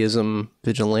vigilantism,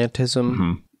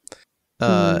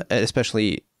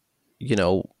 especially,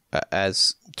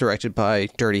 as directed by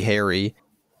Dirty Harry,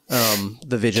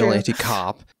 the vigilante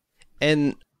cop.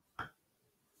 And,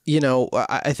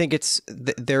 I think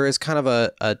there is kind of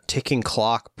a ticking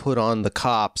clock put on the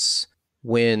cops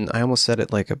when, I almost said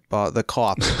it like the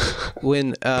cops,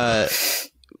 when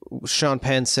Sean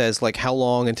Penn says, like, how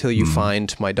long until you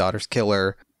find my daughter's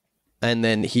killer? And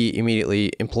then he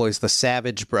immediately employs the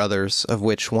Savage brothers, of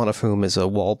which one of whom is a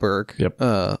Wahlberg,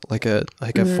 like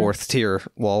a fourth tier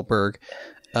Wahlberg,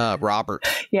 Robert.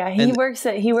 Yeah, he works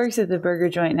at the burger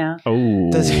joint now.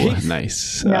 Oh, does he?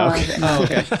 Nice. No,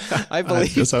 okay. I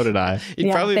believe. So did I.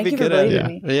 He'd probably be good at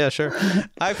it. Yeah, sure.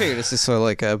 I figured this is sort of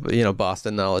like a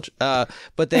Boston knowledge.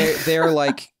 But they're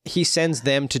like, he sends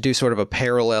them to do sort of a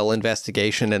parallel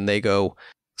investigation, and they go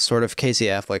sort of Casey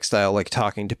Affleck style, like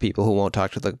talking to people who won't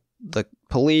talk to the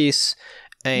police,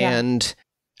 and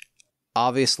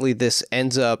obviously this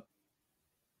ends up,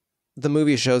 the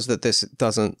movie shows that this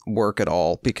doesn't work at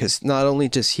all, because not only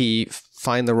does he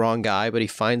find the wrong guy, but he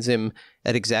finds him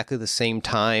at exactly the same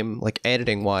time, like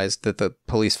editing wise, that the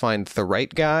police find the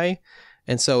right guy.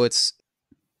 And so it's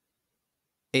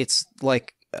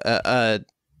like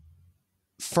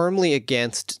firmly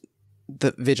against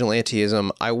the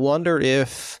vigilantism. I wonder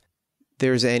if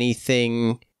there's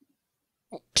anything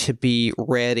to be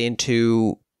read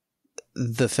into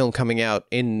the film coming out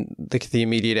in the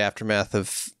immediate aftermath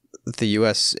of the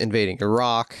U.S. invading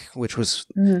Iraq, which was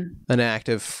an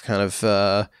active kind of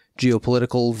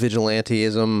geopolitical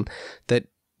vigilantism that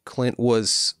Clint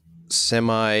was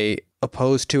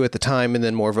semi-opposed to at the time, and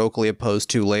then more vocally opposed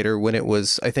to later, when it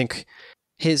was, I think,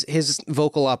 his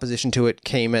vocal opposition to it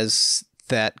came as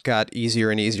that got easier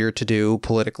and easier to do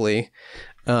politically.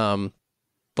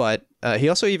 But he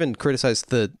also even criticized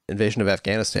the invasion of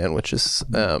Afghanistan, which is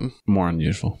more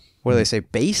unusual. What do they say?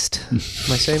 Based? Am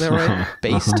I saying that right?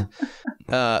 Based.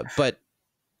 But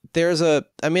there's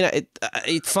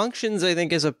it functions, I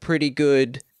think, as a pretty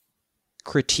good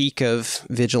critique of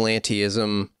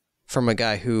vigilantism from a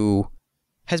guy who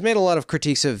has made a lot of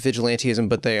critiques of vigilantism,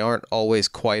 but they don't always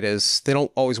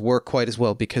work quite as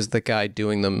well, because the guy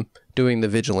doing the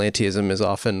vigilantism is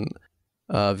often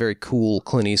very cool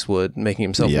Clint Eastwood, making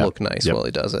himself look nice while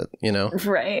he does it,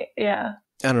 Right, yeah.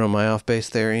 I don't know, am I off base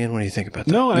there, Ian? What do you think about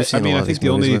that? No, I think the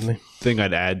only thing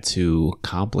I'd add to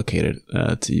complicate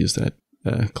it, to use that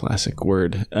classic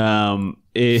word,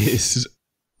 is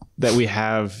that we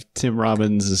have Tim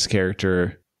Robbins'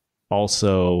 character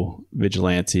also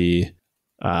vigilante,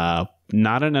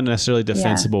 not in a necessarily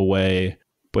defensible way,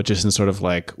 but just in sort of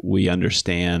like, we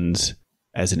understand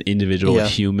as an individual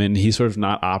human. He's sort of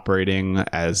not operating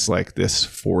as like this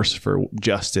force for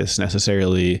justice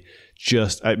necessarily.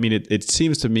 Just, I mean, it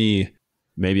seems to me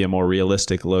maybe a more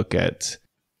realistic look at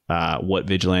what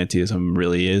vigilantism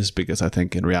really is, because I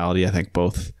think in reality, I think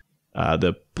both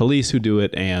the police who do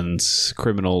it and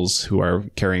criminals who are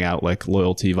carrying out like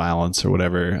loyalty violence or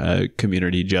whatever,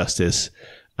 community justice,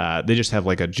 they just have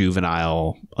like a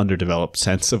juvenile, underdeveloped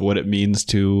sense of what it means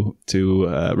to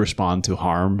respond to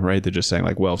harm, right? They're just saying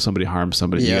like, well, if somebody harms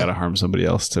somebody, you got to harm somebody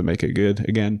else to make it good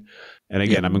again. And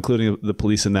again, I'm including the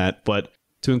police in that, but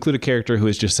to include a character who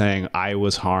is just saying, I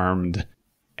was harmed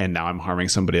and now I'm harming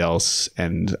somebody else,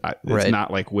 and it's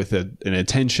not like with an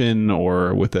intention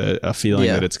or with a feeling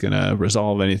that it's going to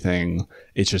resolve anything.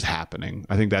 It's just happening.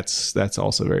 I think that's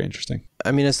also very interesting.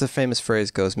 I mean, as the famous phrase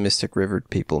goes, mystic river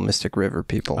people. You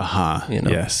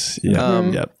know? Yes.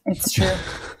 Yeah. It's true.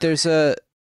 There's the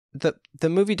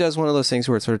movie does one of those things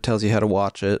where it sort of tells you how to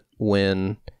watch it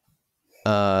when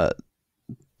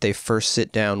they first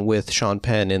sit down with Sean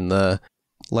Penn in the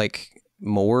like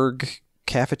morgue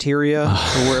cafeteria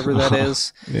or wherever that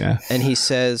is. Yeah. And he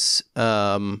says,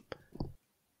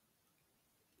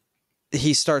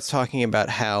 he starts talking about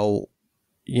how,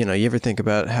 you know, you ever think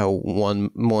about how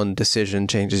one decision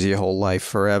changes your whole life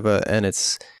forever? And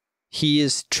he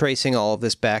is tracing all of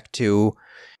this back to,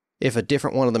 if a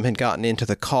different one of them had gotten into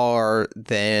the car,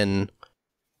 then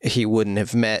he wouldn't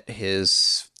have met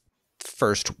his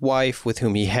first wife with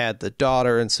whom he had the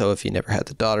daughter. And so if he never had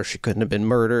the daughter, she couldn't have been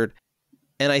murdered.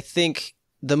 And I think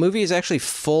the movie is actually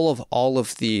full of all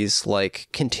of these like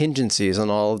contingencies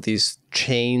and all of these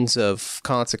chains of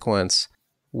consequence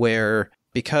where,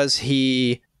 because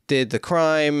he did the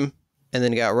crime and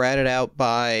then got ratted out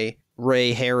by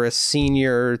Ray Harris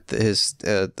Sr., his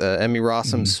Emmy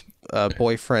Rossum's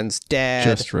boyfriend's dad.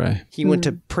 Just Ray. He went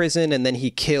to prison and then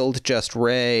he killed Just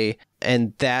Ray.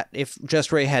 And that if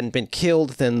Just Ray hadn't been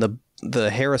killed, then the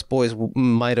Harris boys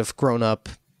might have grown up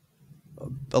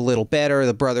a little better.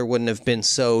 The brother wouldn't have been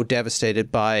so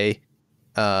devastated by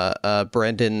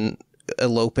Brendan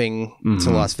eloping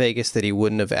to Las Vegas that he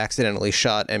wouldn't have accidentally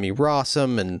shot Emmy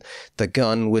Rossum, and the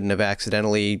gun wouldn't have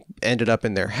accidentally ended up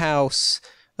in their house.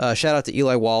 Shout out to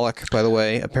Eli Wallach, by the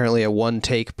way. Apparently a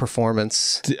one-take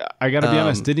performance. I got to be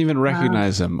honest, didn't even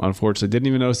recognize him, unfortunately. Didn't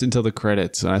even notice until the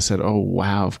credits. And I said, oh,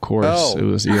 wow, of course. It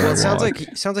was Eli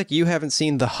Wallach. Sounds like you haven't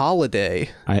seen The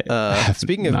Holiday.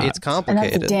 Speaking of, it's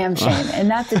complicated. And that's a damn shame. And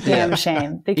that's a damn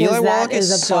shame. Because Eli Wallach that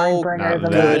is a barn burner of a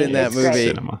good movie. in that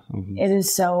movie. It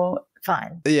is so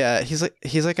fun. Yeah, he's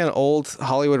like an old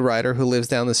Hollywood writer who lives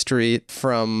down the street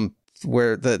from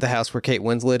where the house where Kate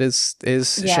Winslet is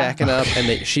shacking up,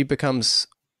 and she becomes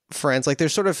friends. Like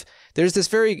there's this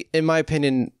very, in my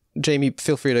opinion, Jamie,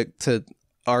 feel free to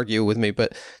argue with me,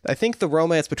 but I think the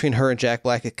romance between her and Jack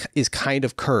Black is kind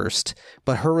of cursed,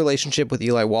 but her relationship with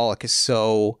Eli Wallach is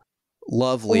so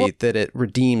lovely that it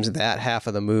redeems that half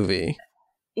of the movie.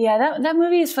 Yeah, that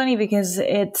movie is funny because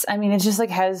it just like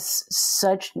has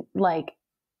such like,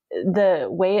 the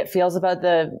way it feels about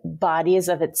the bodies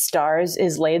of its stars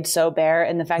is laid so bare,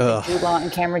 and the fact that Jude Law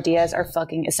and Cameron Diaz are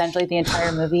fucking essentially the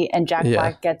entire movie, and Jack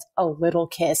Black gets a little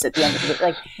kiss at the end of it.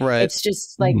 Like, it's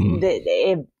just like,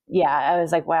 I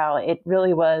was like, wow, it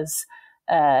really was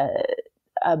a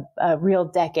real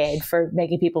decade for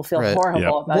making people feel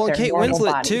horrible about their Kate normal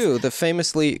Winslet bodies. too, the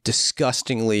famously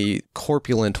disgustingly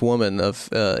corpulent woman of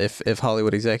if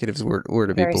Hollywood executives were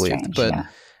to be Very believed. strange,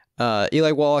 but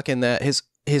Eli Wallach in that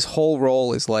his whole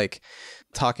role is like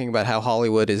talking about how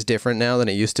Hollywood is different now than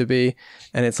it used to be.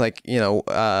 And it's like, you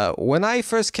know, when I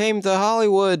first came to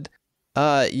Hollywood,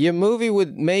 your movie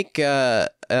would make $1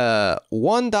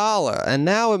 and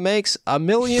now it makes $1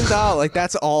 million. Like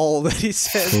that's all that he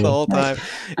says the whole time.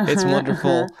 It's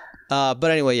wonderful. But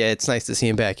anyway, yeah, it's nice to see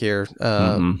him back here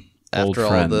after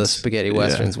all the spaghetti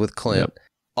westerns with Clint. Yep.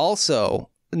 Also,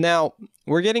 now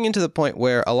we're getting into the point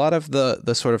where a lot of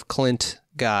the sort of Clint's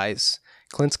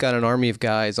got an army of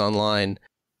guys online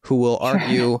who will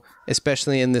argue,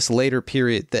 especially in this later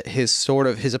period, that his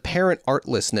apparent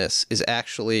artlessness is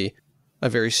actually a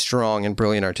very strong and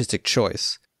brilliant artistic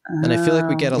choice. And I feel like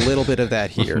we get a little bit of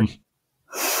that here,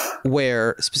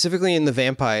 where specifically in the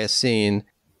vampire scene,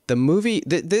 the movie,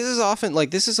 this is often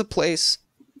like, this is a place,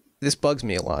 this bugs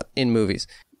me a lot in movies.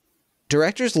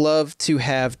 Directors love to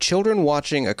have children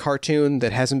watching a cartoon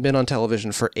that hasn't been on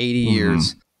television for 80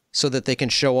 years so that they can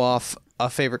show off a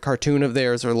favorite cartoon of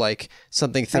theirs or like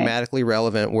something thematically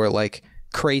relevant where like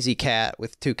Crazy Cat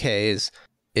with 2 Ks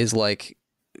is like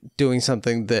doing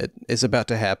something that is about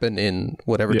to happen in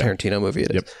whatever Tarantino movie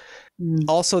it is.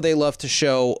 Also, they love to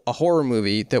show a horror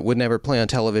movie that would never play on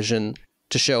television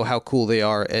to show how cool they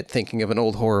are at thinking of an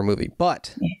old horror movie.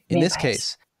 But in this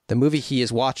case, the movie he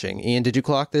is watching, Ian, did you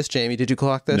clock this? Jamie, did you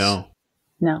clock this?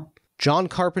 No. John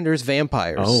Carpenter's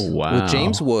Vampires. Oh, wow. With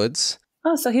James Woods.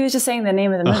 Oh, so he was just saying the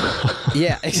name of the movie.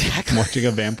 Yeah, exactly. Watching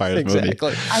a vampires movie.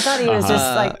 Exactly. I thought he was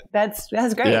just like, that's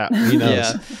great. Yeah, he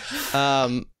knows.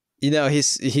 Yeah.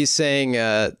 He's saying,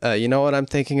 you know what I'm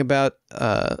thinking about?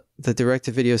 The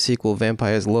direct-to-video sequel,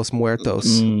 Vampires Los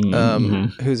Muertos.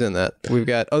 Who's in that? We've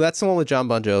got... Oh, that's the one with John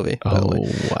Bon Jovi, by the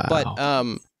way. Wow.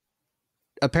 But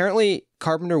apparently,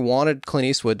 Carpenter wanted Clint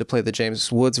Eastwood to play the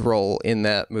James Woods role in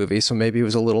that movie, so maybe it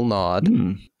was a little nod.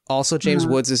 Also, James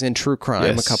Woods is in True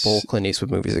Crime, a couple Clint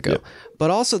Eastwood movies ago. But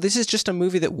also, this is just a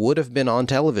movie that would have been on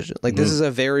television. Like, this is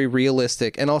a very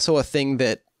realistic, and also a thing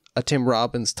that a Tim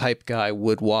Robbins type guy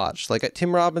would watch. Like,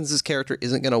 Tim Robbins' character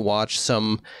isn't going to watch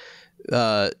some,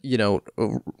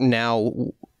 now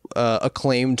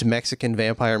acclaimed Mexican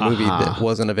vampire movie that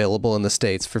wasn't available in the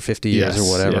States for 50 years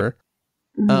or whatever.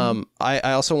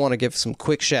 I also want to give some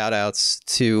quick shout outs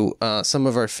to some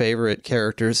of our favorite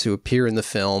characters who appear in the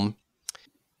film.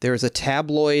 There's a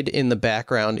tabloid in the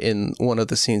background in one of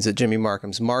the scenes at Jimmy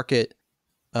Markham's Market,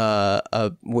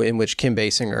 in which Kim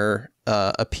Basinger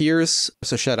appears.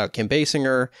 So shout out Kim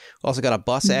Basinger. Also got a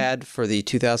bus ad for the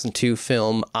 2002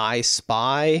 film I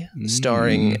Spy,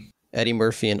 starring Eddie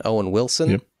Murphy and Owen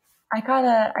Wilson. I caught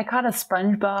a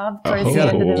SpongeBob towards the end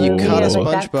of the movie. You caught a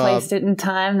SpongeBob. That placed it in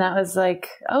time. That was like,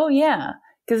 oh yeah.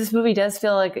 Because this movie does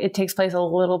feel like it takes place a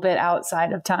little bit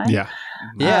outside of time. Yeah.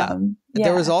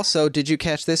 There was also, did you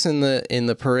catch this in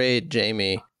the parade,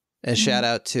 Jamie? And shout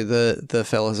out to the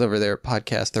fellas over there at Pod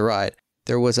Casty For Me.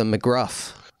 There was a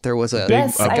McGruff. There was a guy in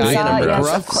a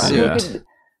McGruff suit.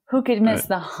 Who could miss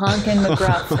the honkin'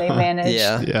 McGruff they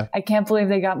managed? I can't believe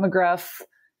they got McGruff.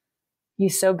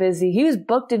 He's so busy. He was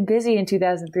booked and busy in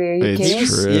 2003. Are you kidding?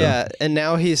 True. Yeah, and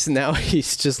now he's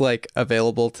just like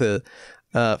available to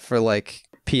for like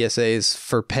PSAs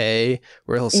for pay,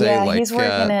 where he'll say like he's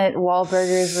working at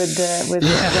Wahlburgers with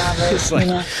Robert. It's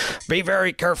like, be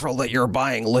very careful that you're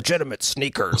buying legitimate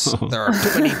sneakers. There are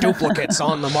too many duplicates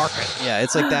on the market. Yeah,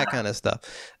 it's like that kind of stuff.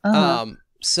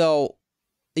 So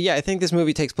yeah, I think this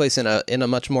movie takes place in a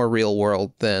much more real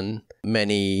world than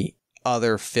many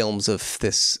other films of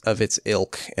its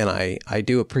ilk, and I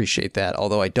do appreciate that,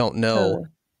 although I don't know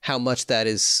how much that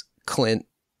is Clint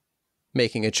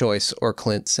making a choice or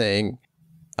Clint saying,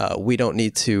 we don't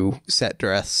need to set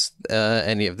dress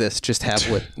any of this, just have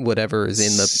whatever is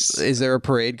in the... Is there a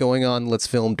parade going on? Let's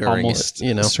film during Almost, it,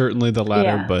 you know? Certainly the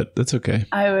latter, but that's okay.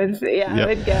 I would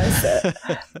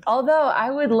guess. Although I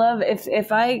would love,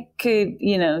 if I could,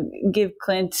 give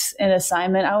Clint an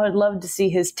assignment, I would love to see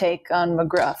his take on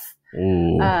McGruff.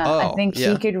 I think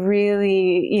he could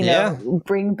really,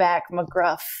 bring back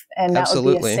McGruff, and that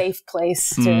would be a safe place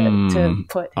to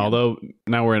put him. Although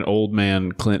now we're in old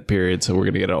man Clint period, so we're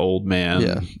going to get an old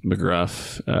man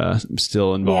McGruff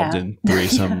still involved in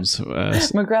threesomes.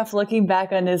 McGruff looking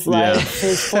back on his life,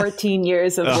 his 14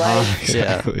 years of life,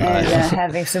 exactly. and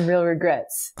having some real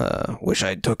regrets. Wish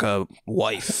I took a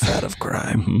wife out of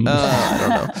crime. I don't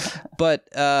know.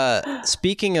 But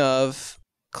speaking of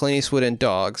Clint Eastwood and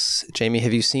dogs, Jamie,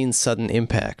 have you seen Sudden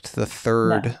Impact, the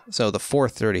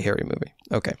fourth Dirty Harry movie?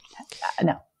 Okay.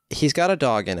 No. He's got a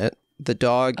dog in it. The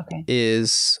dog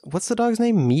is, what's the dog's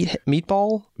name?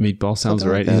 Meatball? Meatball sounds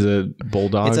right. He's a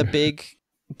bulldog. It's a big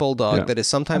bulldog that is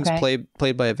sometimes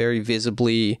played by a very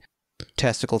visibly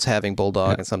testicles having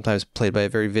bulldog, and sometimes played by a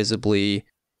very visibly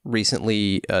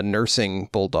recently nursing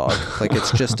bulldog. Like,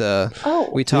 it's just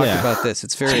we talked about this.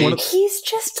 It's very... He's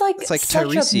just like, it's like such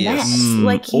Tiresias. a mess.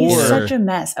 Like, he's such a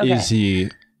mess. Okay. Is he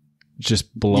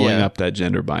just blowing up that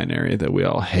gender binary that we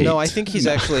all hate? No, I think he's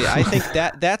actually... I think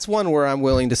that's one where I'm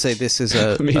willing to say this is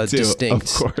a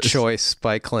distinct choice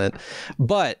by Clint.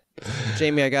 But,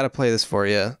 Jamie, I got to play this for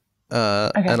you.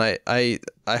 And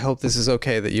I hope this is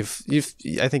okay that you've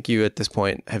I think you at this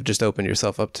point have just opened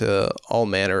yourself up to all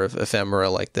manner of ephemera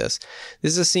like this.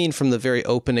 This is a scene from the very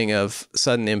opening of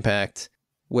Sudden Impact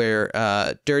where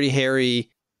Dirty Harry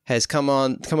has come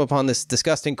upon this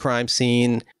disgusting crime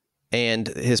scene, and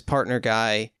his partner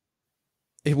guy,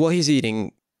 he's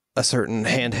eating a certain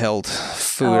handheld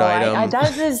food item.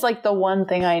 That is like the one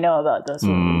thing I know about those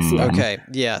movies. Yeah. Okay,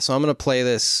 yeah. So I'm gonna play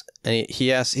this, and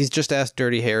he's just asked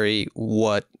Dirty Harry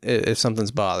what if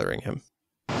something's bothering him.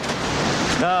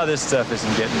 No, this stuff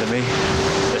isn't getting to me.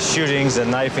 The shootings, the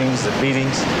knifings, the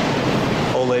beatings.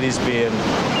 Old ladies being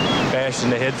bashed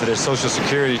in the head for their Social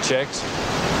Security checks.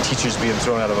 Teachers being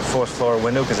thrown out of a 4th floor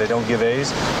window because they don't give A's.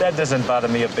 That doesn't bother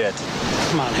me a bit.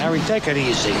 Come on, Harry, take it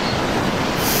easy.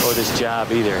 Or this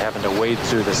job either, having to wade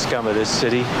through the scum of this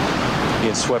city,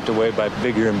 being swept away by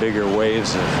bigger and bigger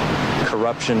waves of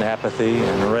corruption, apathy,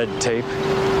 and red tape.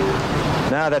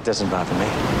 Nah, that doesn't bother me.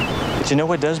 But you know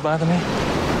what does bother me?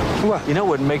 What? You know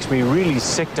what makes me really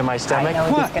sick to my stomach? I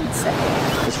know what he's going to say.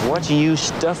 It's watching you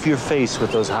stuff your face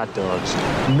with those hot dogs.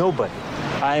 Nobody,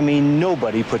 I mean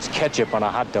nobody, puts ketchup on a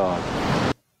hot dog.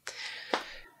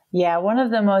 Yeah, one of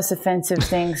the most offensive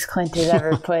things Clint has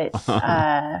ever put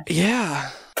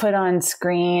put on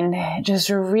screen. Just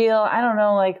a real, I don't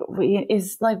know, like,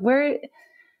 is like, where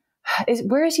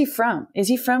is he from? Is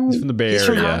he from? He's from the Bay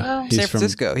Area. San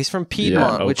Francisco. He's from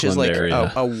Piedmont, which is like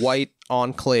a white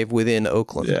enclave within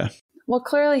Oakland. Yeah. Well,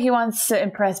 clearly he wants to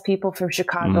impress people from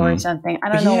Chicago or something.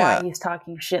 I don't know why he's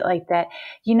talking shit like that.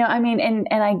 You know, I mean, and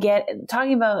I get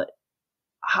talking about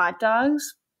hot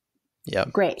dogs. Yeah.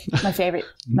 Great. My favorite.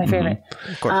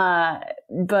 Of course.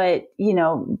 But, you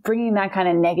know, bringing that kind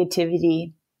of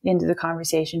negativity into the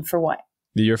conversation for what?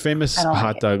 You're a famous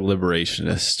hot dog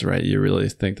liberationist, right? You really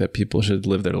think that people should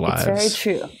live their lives. It's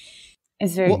very true.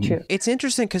 It's very true. It's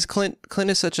interesting because Clint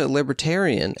is such a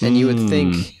libertarian, and you would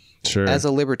think as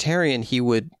a libertarian, he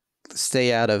would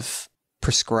stay out of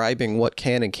prescribing what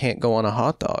can and can't go on a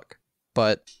hot dog.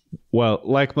 But well,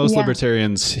 like most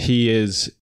libertarians, he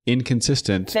is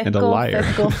inconsistent and a liar.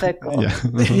 Fickle.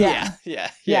 Yeah.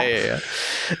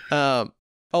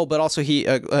 But also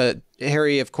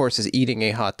Harry, of course, is eating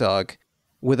a hot dog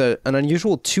with an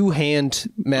unusual two-hand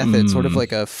method, sort of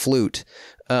like a flute,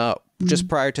 just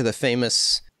prior to the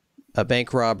famous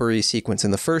bank robbery sequence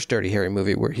in the first Dirty Harry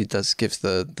movie where he gives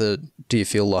the "Do you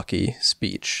feel lucky"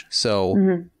 speech.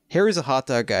 So Harry's a hot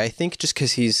dog guy, I think, just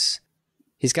because he's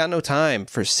got no time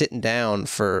for sitting down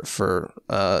for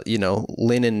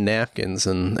linen napkins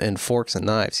and forks and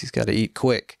knives. He's got to eat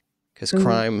quick because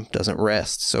crime doesn't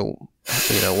rest. So,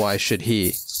 why should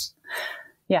he?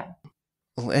 Yeah.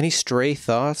 Any stray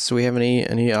thoughts? Do we have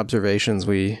any observations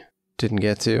we didn't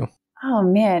get to? Oh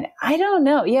man, I don't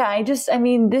know. Yeah, this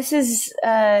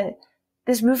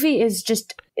movie is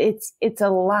just it's a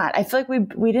lot. I feel like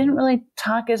we didn't really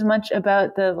talk as much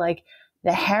about the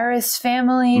Harris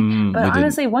family, but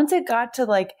honestly, once it got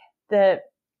to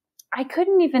I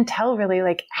couldn't even tell really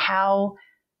how,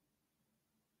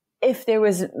 if there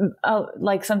was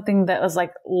something that was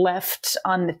left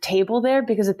on the table there,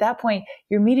 because at that point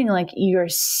you're meeting your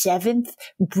 7th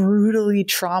brutally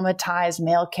traumatized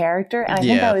male character. And I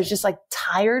think I was just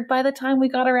tired by the time we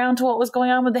got around to what was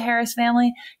going on with the Harris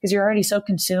family, because you're already so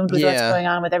consumed with what's going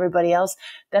on with everybody else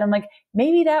that I'm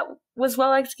maybe that was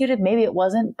well executed. Maybe it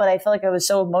wasn't, but I felt like I was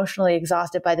so emotionally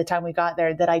exhausted by the time we got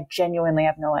there that I genuinely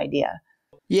have no idea.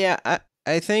 Yeah.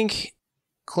 I think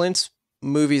Clint's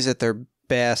movies at their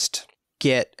best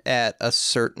get at a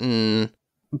certain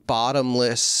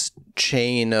bottomless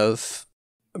chain of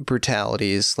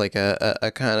brutalities, like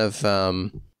a kind of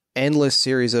endless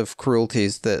series of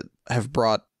cruelties that have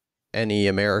brought any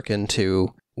American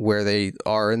to where they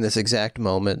are in this exact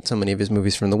moment. So many of his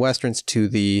movies, from the Westerns to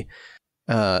the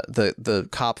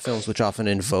cop films, which often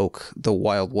invoke the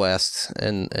Wild West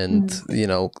and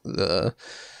the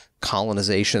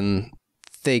colonization.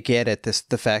 They get at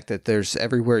the fact that there's,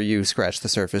 everywhere you scratch the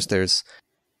surface, there's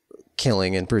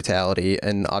killing and brutality,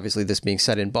 and obviously this being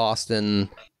set in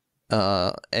Boston,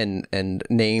 and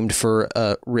named for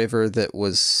a river that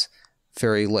was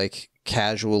very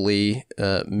casually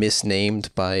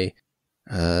misnamed by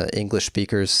English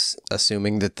speakers,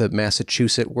 assuming that the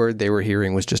Massachusetts word they were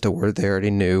hearing was just a word they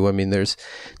already knew. I mean, there's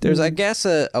I guess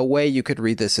a way you could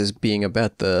read this as being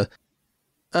about the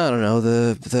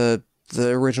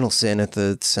original sin at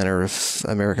the center of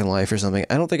American life or something.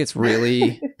 I don't think it's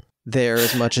really there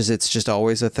as much as it's just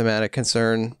always a thematic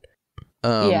concern.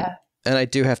 And I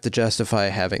do have to justify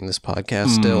having this podcast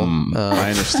still. I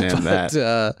understand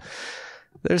that.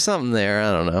 There's something there.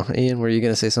 I don't know. Ian, were you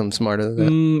going to say something smarter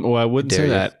than that? Well, I wouldn't say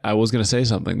that. I was going to say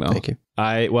something, though. Thank you. Now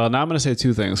I'm going to say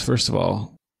two things. First of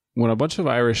all, when a bunch of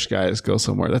Irish guys go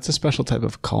somewhere, that's a special type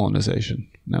of colonization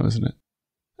now, isn't it?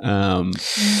 And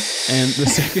the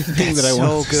second thing that I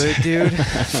want to say, dude.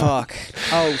 Fuck.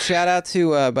 Oh,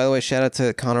 by the way, shout out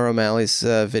to Conor O'Malley's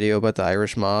video about the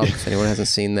Irish mob. If anyone hasn't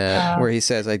seen that, where he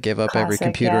says, "I'd give up every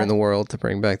computer in the world to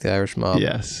bring back the Irish mob."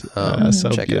 Yes.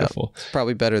 So check beautiful. It out. It's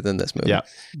probably better than this movie. Yeah.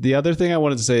 The other thing I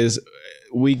wanted to say is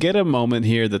we get a moment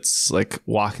here that's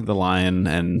walking the line,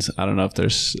 and I don't know if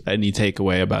there's any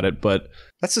takeaway about it, but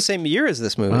that's the same year as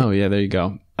this movie. Oh yeah, there you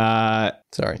go.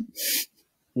 Sorry.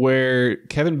 where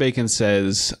Kevin Bacon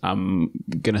says, I'm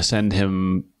going to send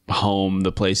him home,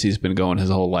 the place he's been going his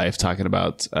whole life, talking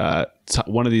about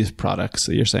one of these products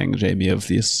that you're saying, Jamie, of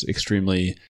these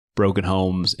extremely broken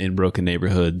homes in broken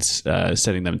neighborhoods,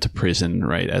 sending them to prison,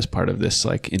 right, as part of this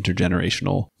like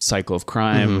intergenerational cycle of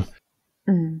crime.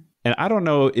 And I don't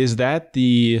know, is that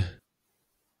the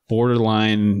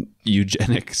borderline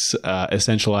eugenics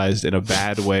essentialized in a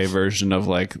bad way version of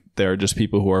like there are just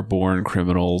people who are born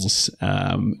criminals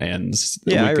and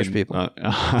Irish people.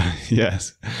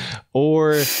 Yes.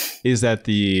 Or is that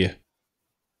the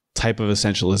type of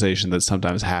essentialization that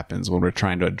sometimes happens when we're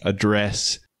trying to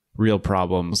address real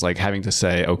problems, like having to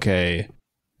say, okay,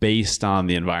 based on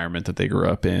the environment that they grew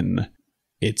up in,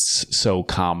 it's so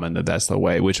common that that's the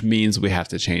way, which means we have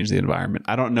to change the environment.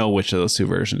 I don't know which of those two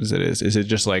versions it is. Is it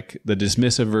just like the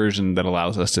dismissive version that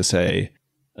allows us to say,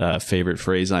 favorite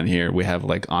phrase on here, we have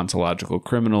like ontological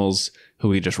criminals who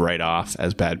we just write off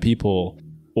as bad people?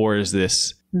 Or is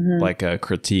this like a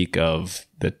critique of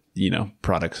the,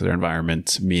 products of their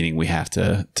environment, meaning we have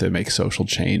to make social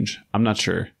change? I'm not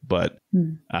sure, but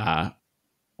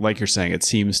like you're saying, it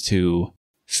seems to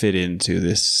fit into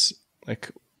this like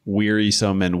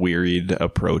wearisome and wearied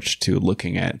approach to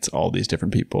looking at all these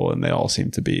different people, and they all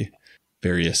seem to be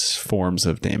various forms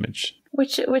of damage.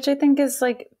 Which I think is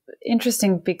like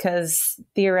interesting, because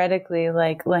theoretically,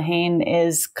 like Lehane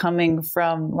is coming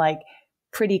from like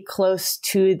pretty close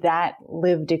to that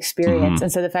lived experience.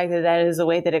 And so the fact that that is the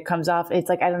way that it comes off, it's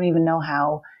like, I don't even know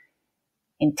how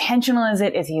intentional is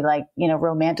it? Is he like,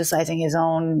 romanticizing his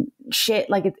own shit?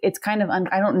 Like it's kind of,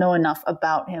 I don't know enough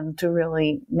about him to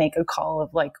really make a call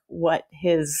of like what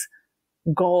his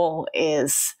goal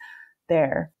is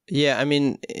there. Yeah. I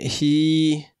mean,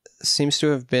 he seems to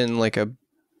have been like a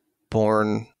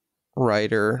born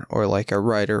writer, or like a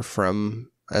writer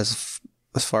from as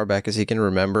far back as he can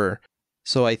remember.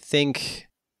 So I think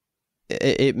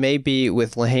it may be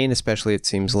with Lehane, especially, it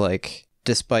seems like,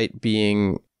 despite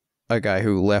being a guy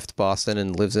who left Boston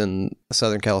and lives in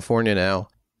Southern California now,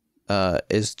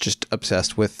 is just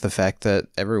obsessed with the fact that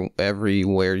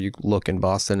everywhere you look in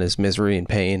Boston is misery and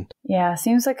pain. Yeah,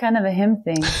 seems like kind of a him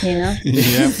thing,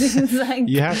 Seems like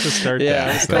you have to start.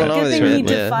 It's like a good thing he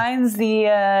defines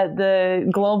the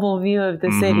global view of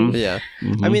the city. Yeah,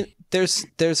 I mean, there's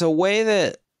a way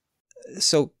that,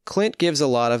 so Clint gives a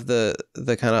lot of the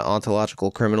kind of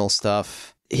ontological criminal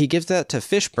stuff. He gives that to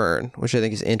Fishburne, which I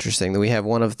think is interesting, that we have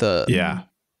one of the... Yeah.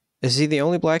 Is he the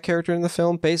only black character in the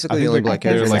film? Basically the only black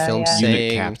character in the film saying...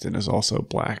 Unit captain is also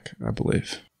black, I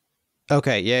believe.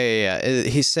 Okay, yeah.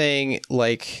 He's saying,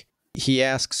 like, he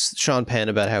asks Sean Penn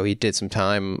about how he did some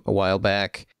time a while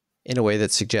back in a way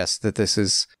that suggests that this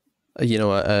is, an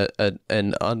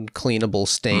uncleanable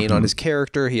stain on his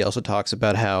character. He also talks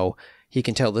about how he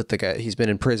can tell that the guy, he's been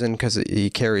in prison because he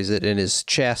carries it in his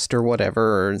chest or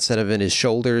whatever, or instead of in his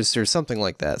shoulders or something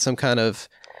like that. Some kind of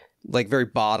like very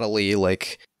bodily,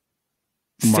 like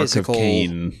Mark physical of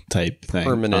Cain type thing.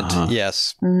 Permanent.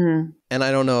 Yes. And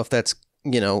I don't know if that's,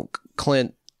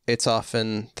 Clint, it's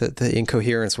often the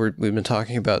incoherence we've been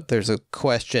talking about. There's a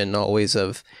question always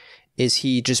of, is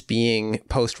he just being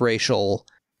post-racial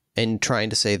and trying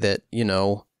to say that,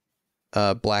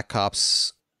 black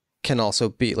cops can also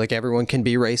be, like, everyone can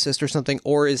be racist or something?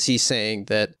 Or is he saying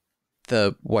that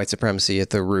the white supremacy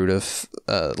at the root of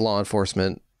law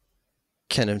enforcement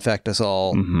can infect us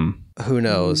all? Who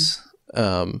knows?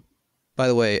 By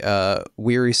the way,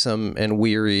 wearisome and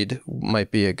wearied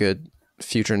might be a good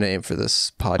future name for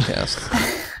this podcast.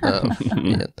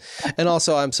 And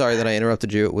also, I'm sorry that I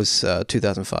interrupted you. It was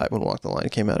 2005 when Walk the Line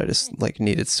came out. I just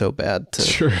needed so bad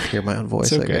to hear my own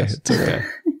voice. It's okay. I guess. It's okay.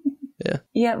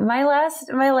 Yeah. My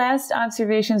last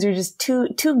observations are just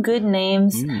two good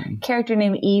names. Character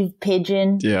named Eve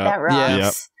Pigeon. Yeah, that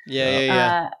rocks.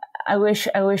 Yeah. I wish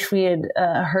we had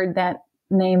heard that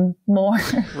name more.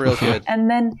 Real good. And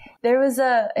then there was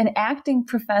an acting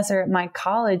professor at my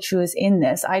college who was in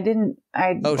this. I didn't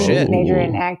major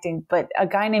in acting, but a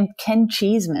guy named Ken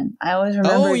Cheeseman. I always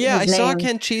remember his name. I saw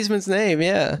Ken Cheeseman's name,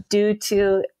 due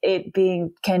to it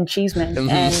being Ken Cheeseman.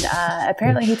 And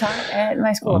apparently he taught at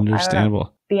my school.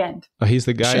 Understandable. The end. Oh, he's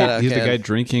the guy. He's the guy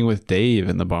drinking with Dave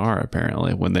in the bar.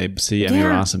 Apparently, when they see Emmy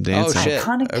Rossum dancing. Oh shit!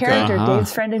 Iconic character,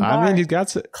 Dave's friend in bar. I mean, he's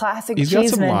got classic. He's got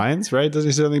some lines, right? Does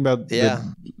he say something about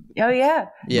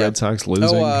Red Sox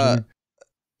losing?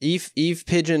 Eve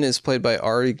Pigeon is played by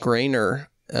Ari Grainer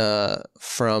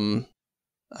from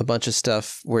a bunch of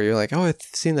stuff where you're like, oh, I've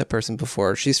seen that person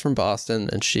before. She's from Boston,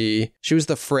 and she was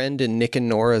the friend in Nick and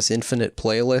Nora's Infinite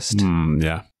Playlist.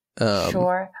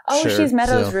 Sure. Oh, she's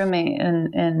Meadows' roommate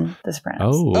in The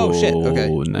Sopranos. Oh shit. Okay.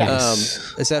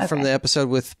 Nice. Is that from the episode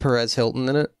with Perez Hilton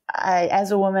in it?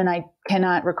 As a woman, I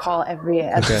cannot recall every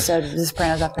episode of The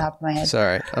Sopranos off the top of my head.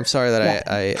 Sorry. I'm sorry that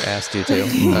I asked you to.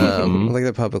 I'd like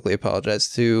to publicly apologize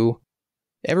to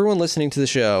everyone listening to the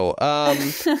show.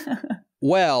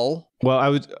 Well,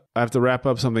 I have to wrap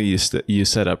up something you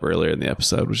set up earlier in the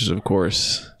episode, which is, of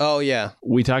course,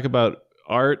 we talk about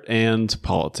art and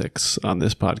politics on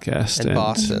this podcast. And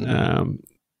Boston.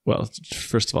 Well,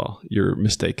 first of all, you're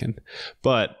mistaken.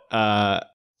 But I,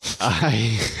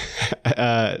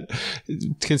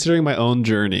 considering my own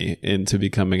journey into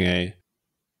becoming a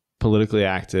politically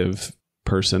active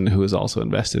person who is also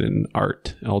invested in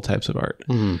art, all types of art,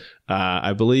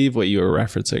 I believe what you were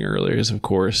referencing earlier is, of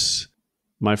course,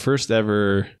 my first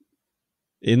ever,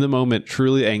 in the moment,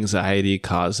 truly anxiety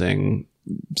causing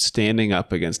standing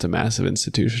up against a massive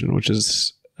institution, which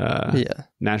is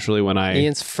naturally when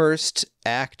Ian's first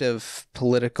act of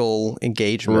political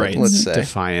engagement, let's say.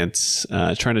 Defiance,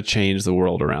 trying to change the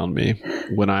world around me.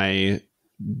 When I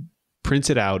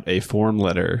printed out a form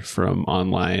letter from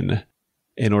online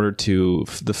in order to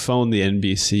phone the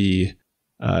NBC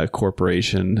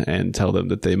corporation and tell them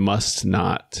that they must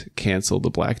not cancel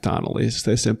the Black Donnellys.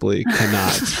 They simply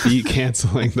cannot be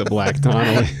canceling the Black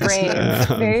Donnellys. Brave.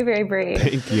 Very, very brave.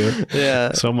 Thank you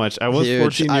so much. I was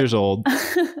 14 years old,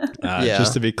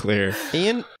 just to be clear.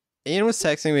 Ian was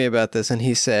texting me about this, and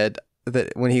he said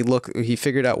that when he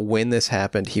figured out when this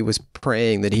happened, he was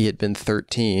praying that he had been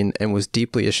 13 and was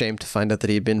deeply ashamed to find out that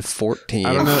he had been 14.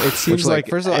 I don't know. It seems like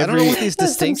first of all, I don't know what these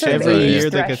distinctions every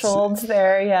year that gets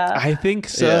there. Yeah, I think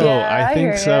so. Yeah, I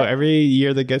think so. Every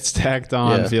year that gets tacked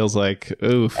on feels like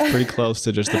pretty close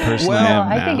to just the person I am now.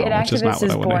 I think an activist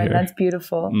is born. That's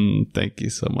beautiful. Thank you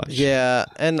so much. Yeah,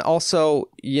 and also,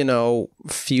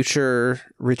 future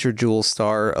Richard Jewell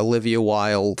star Olivia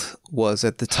Wilde was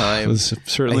at the time was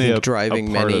certainly driving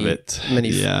a part many of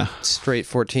it. Straight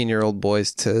 14-year-old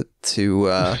boys to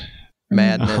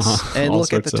madness. And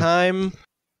look, at the time,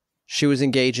 she was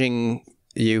engaging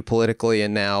you politically,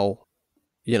 and now,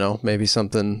 maybe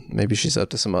she's up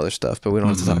to some other stuff, but we don't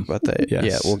have to talk about that. Yes.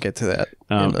 Yeah, we'll get to that.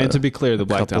 And to be clear, the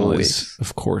Black Donnellys,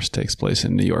 of course, takes place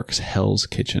in New York's Hell's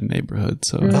Kitchen neighborhood.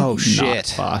 So, shit,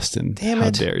 not Boston. Damn How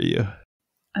it! dare you?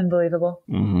 Unbelievable.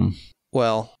 Mm-hmm.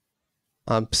 Well,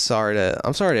 I'm sorry to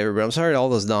everybody. I'm sorry to all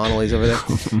those Donnellys over there.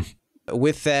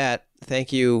 With that,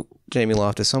 thank you, Jamie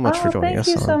Loftus, so much for joining us.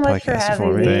 Thank you so much for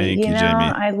having me. Thank you, Jamie.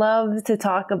 I love to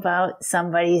talk about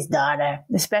somebody's daughter,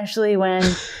 especially when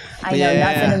I know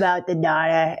nothing about the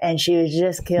daughter and she was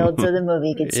just killed so the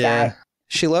movie could start.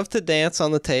 She loved to dance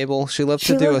on the table. She loved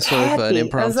to do a sort of an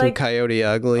impromptu Coyote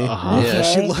Ugly. Yeah,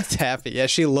 she looked happy. Yeah,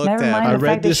 she looked happy. Never mind the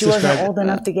fact that she wasn't old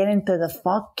enough to get into the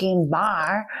fucking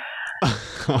bar.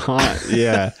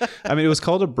 Yeah. I mean, it was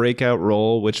called a breakout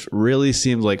role, which really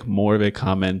seemed like more of a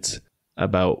comment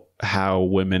about how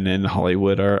women in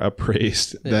Hollywood are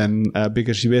appraised than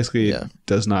because she basically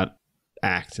does not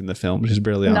act in the film. She's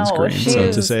barely on screen. So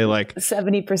to say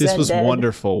 70% this was dead.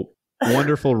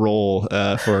 wonderful role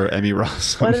for Emmy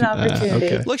Ross. What an opportunity.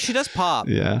 Okay. Look, she does pop.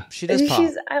 Yeah. She does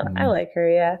pop. I like her,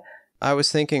 yeah. I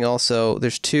was thinking also,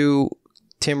 there's two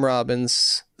Tim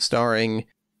Robbins starring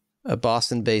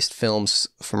Boston-based films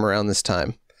from around this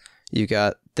time. You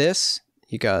got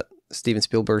Steven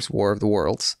Spielberg's War of the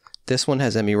Worlds. This one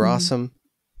has Emmy Rossum.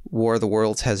 War of the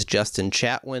Worlds has Justin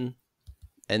Chatwin.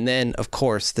 And then, of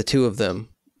course, the two of them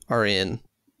are in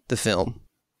the film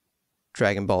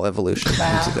Dragon Ball Evolution in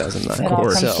 2009. It all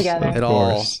comes together. It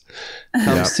all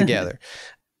comes together.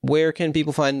 Where can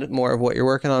people find more of what you're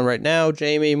working on right now,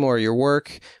 Jamie? More of your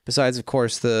work, besides, of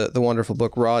course, the wonderful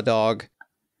book Raw Dog,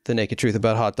 The Naked Truth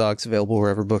About Hot Dogs, available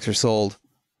wherever books are sold.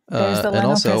 And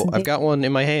also, I've got one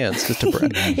in my hands, just to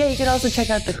brag. Yeah, you can also check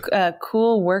out the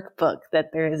cool workbook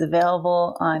that there is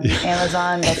available on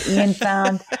Amazon that Ian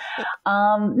found.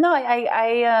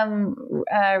 I am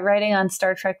writing on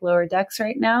Star Trek Lower Decks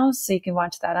right now, so you can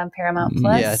watch that on Paramount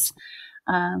Plus. Yes.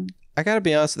 I gotta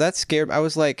be honest, that scared me. I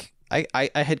was like, I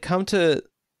had come to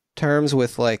terms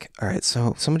with all right,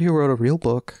 so somebody who wrote a real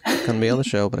book is gonna be on the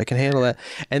show, but I can handle that.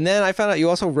 And then I found out you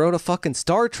also wrote a fucking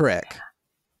Star Trek.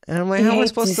 And I'm like, how am I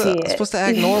supposed to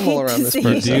act normal around this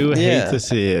person? You do hate to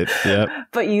see it. Yep.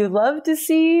 But you love to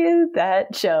see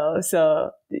that show. So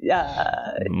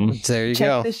there you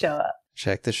go. Check the show out.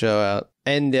 Check the show out.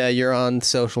 And you're on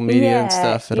social media and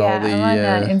stuff at all the...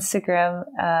 I'm on Instagram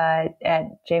at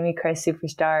Jamie Christ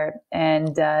Superstar,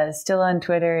 and still on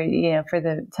Twitter, for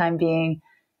the time being,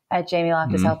 at Jamie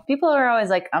Loftus Health. People are always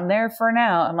like, I'm there for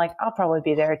now. I'm like, I'll probably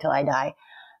be there till I die.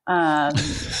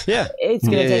 It's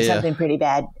going to take something pretty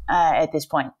bad at this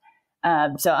point.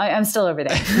 So I'm still over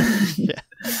there. Yeah.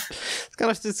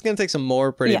 It's gonna take some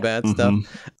more pretty bad stuff.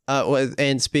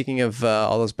 And speaking of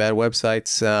all those bad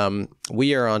websites,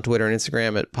 we are on Twitter and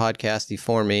Instagram at Pod Casty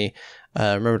For Me.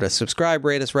 Remember to subscribe,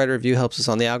 rate us, write a review, helps us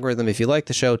on the algorithm. If you like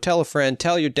the show, tell a friend,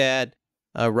 tell your dad.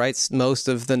 Writes most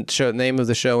of the name of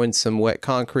the show in some wet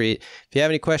concrete. If you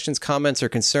have any questions, comments, or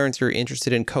concerns, you're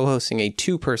interested in co-hosting a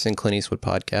 2-person Clint Eastwood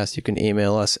podcast, you can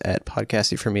email us at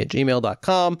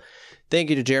podcastingforme@gmail.com. Thank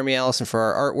you to Jeremy Allison for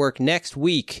our artwork. Next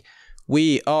week,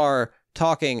 we are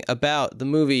talking about the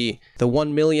movie The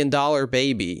 $1 Million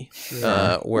Baby,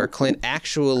 where Clint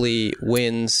actually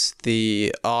wins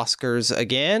the Oscars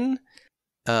again.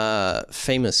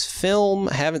 Famous film.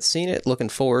 Haven't seen it. Looking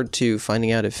forward to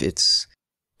finding out if it's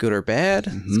good or bad.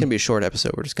 It's gonna be a short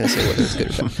episode. We're just gonna say whether it's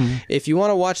good or bad. If you want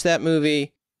to watch that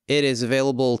movie, it is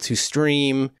available to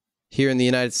stream here in the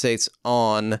United States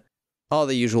on all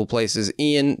the usual places.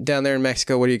 Ian, down there in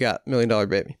Mexico, what do you got? $1 Million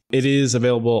Baby. It is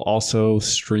available also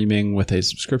streaming with a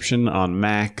subscription on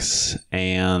Max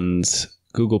and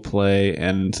Google Play,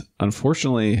 and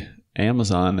unfortunately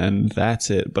Amazon, and that's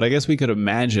it. But I guess we could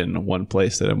imagine one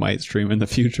place that it might stream in the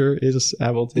future is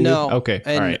Apple TV. No. Okay.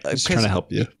 All right. Just trying to help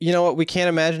you. You know what? We can't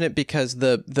imagine it because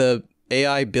the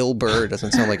AI Bill Burr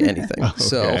doesn't sound like anything. Okay.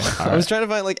 So I was trying to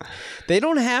find, like, they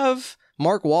don't have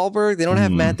Mark Wahlberg, they don't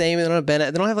have Matt Damon, they don't have Ben,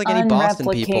 they don't have like any Boston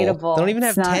people. They don't even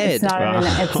have Ted. It's not an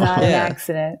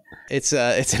accident. It's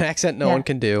an accent no one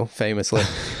can do, famously.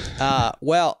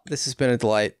 Well, this has been a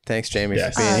delight. Thanks, Jamie, for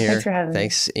being here. Thanks for having me.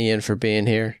 Thanks, Ian, for being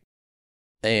here.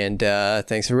 And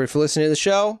thanks everybody for listening to the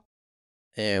show.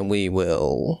 And we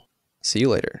will see you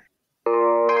later.